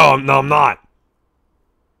 You'll get... No, I'm not.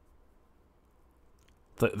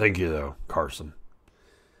 Thank you, though, Carson.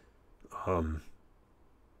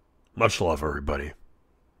 Much love, everybody.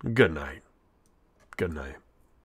 Good night. Good night.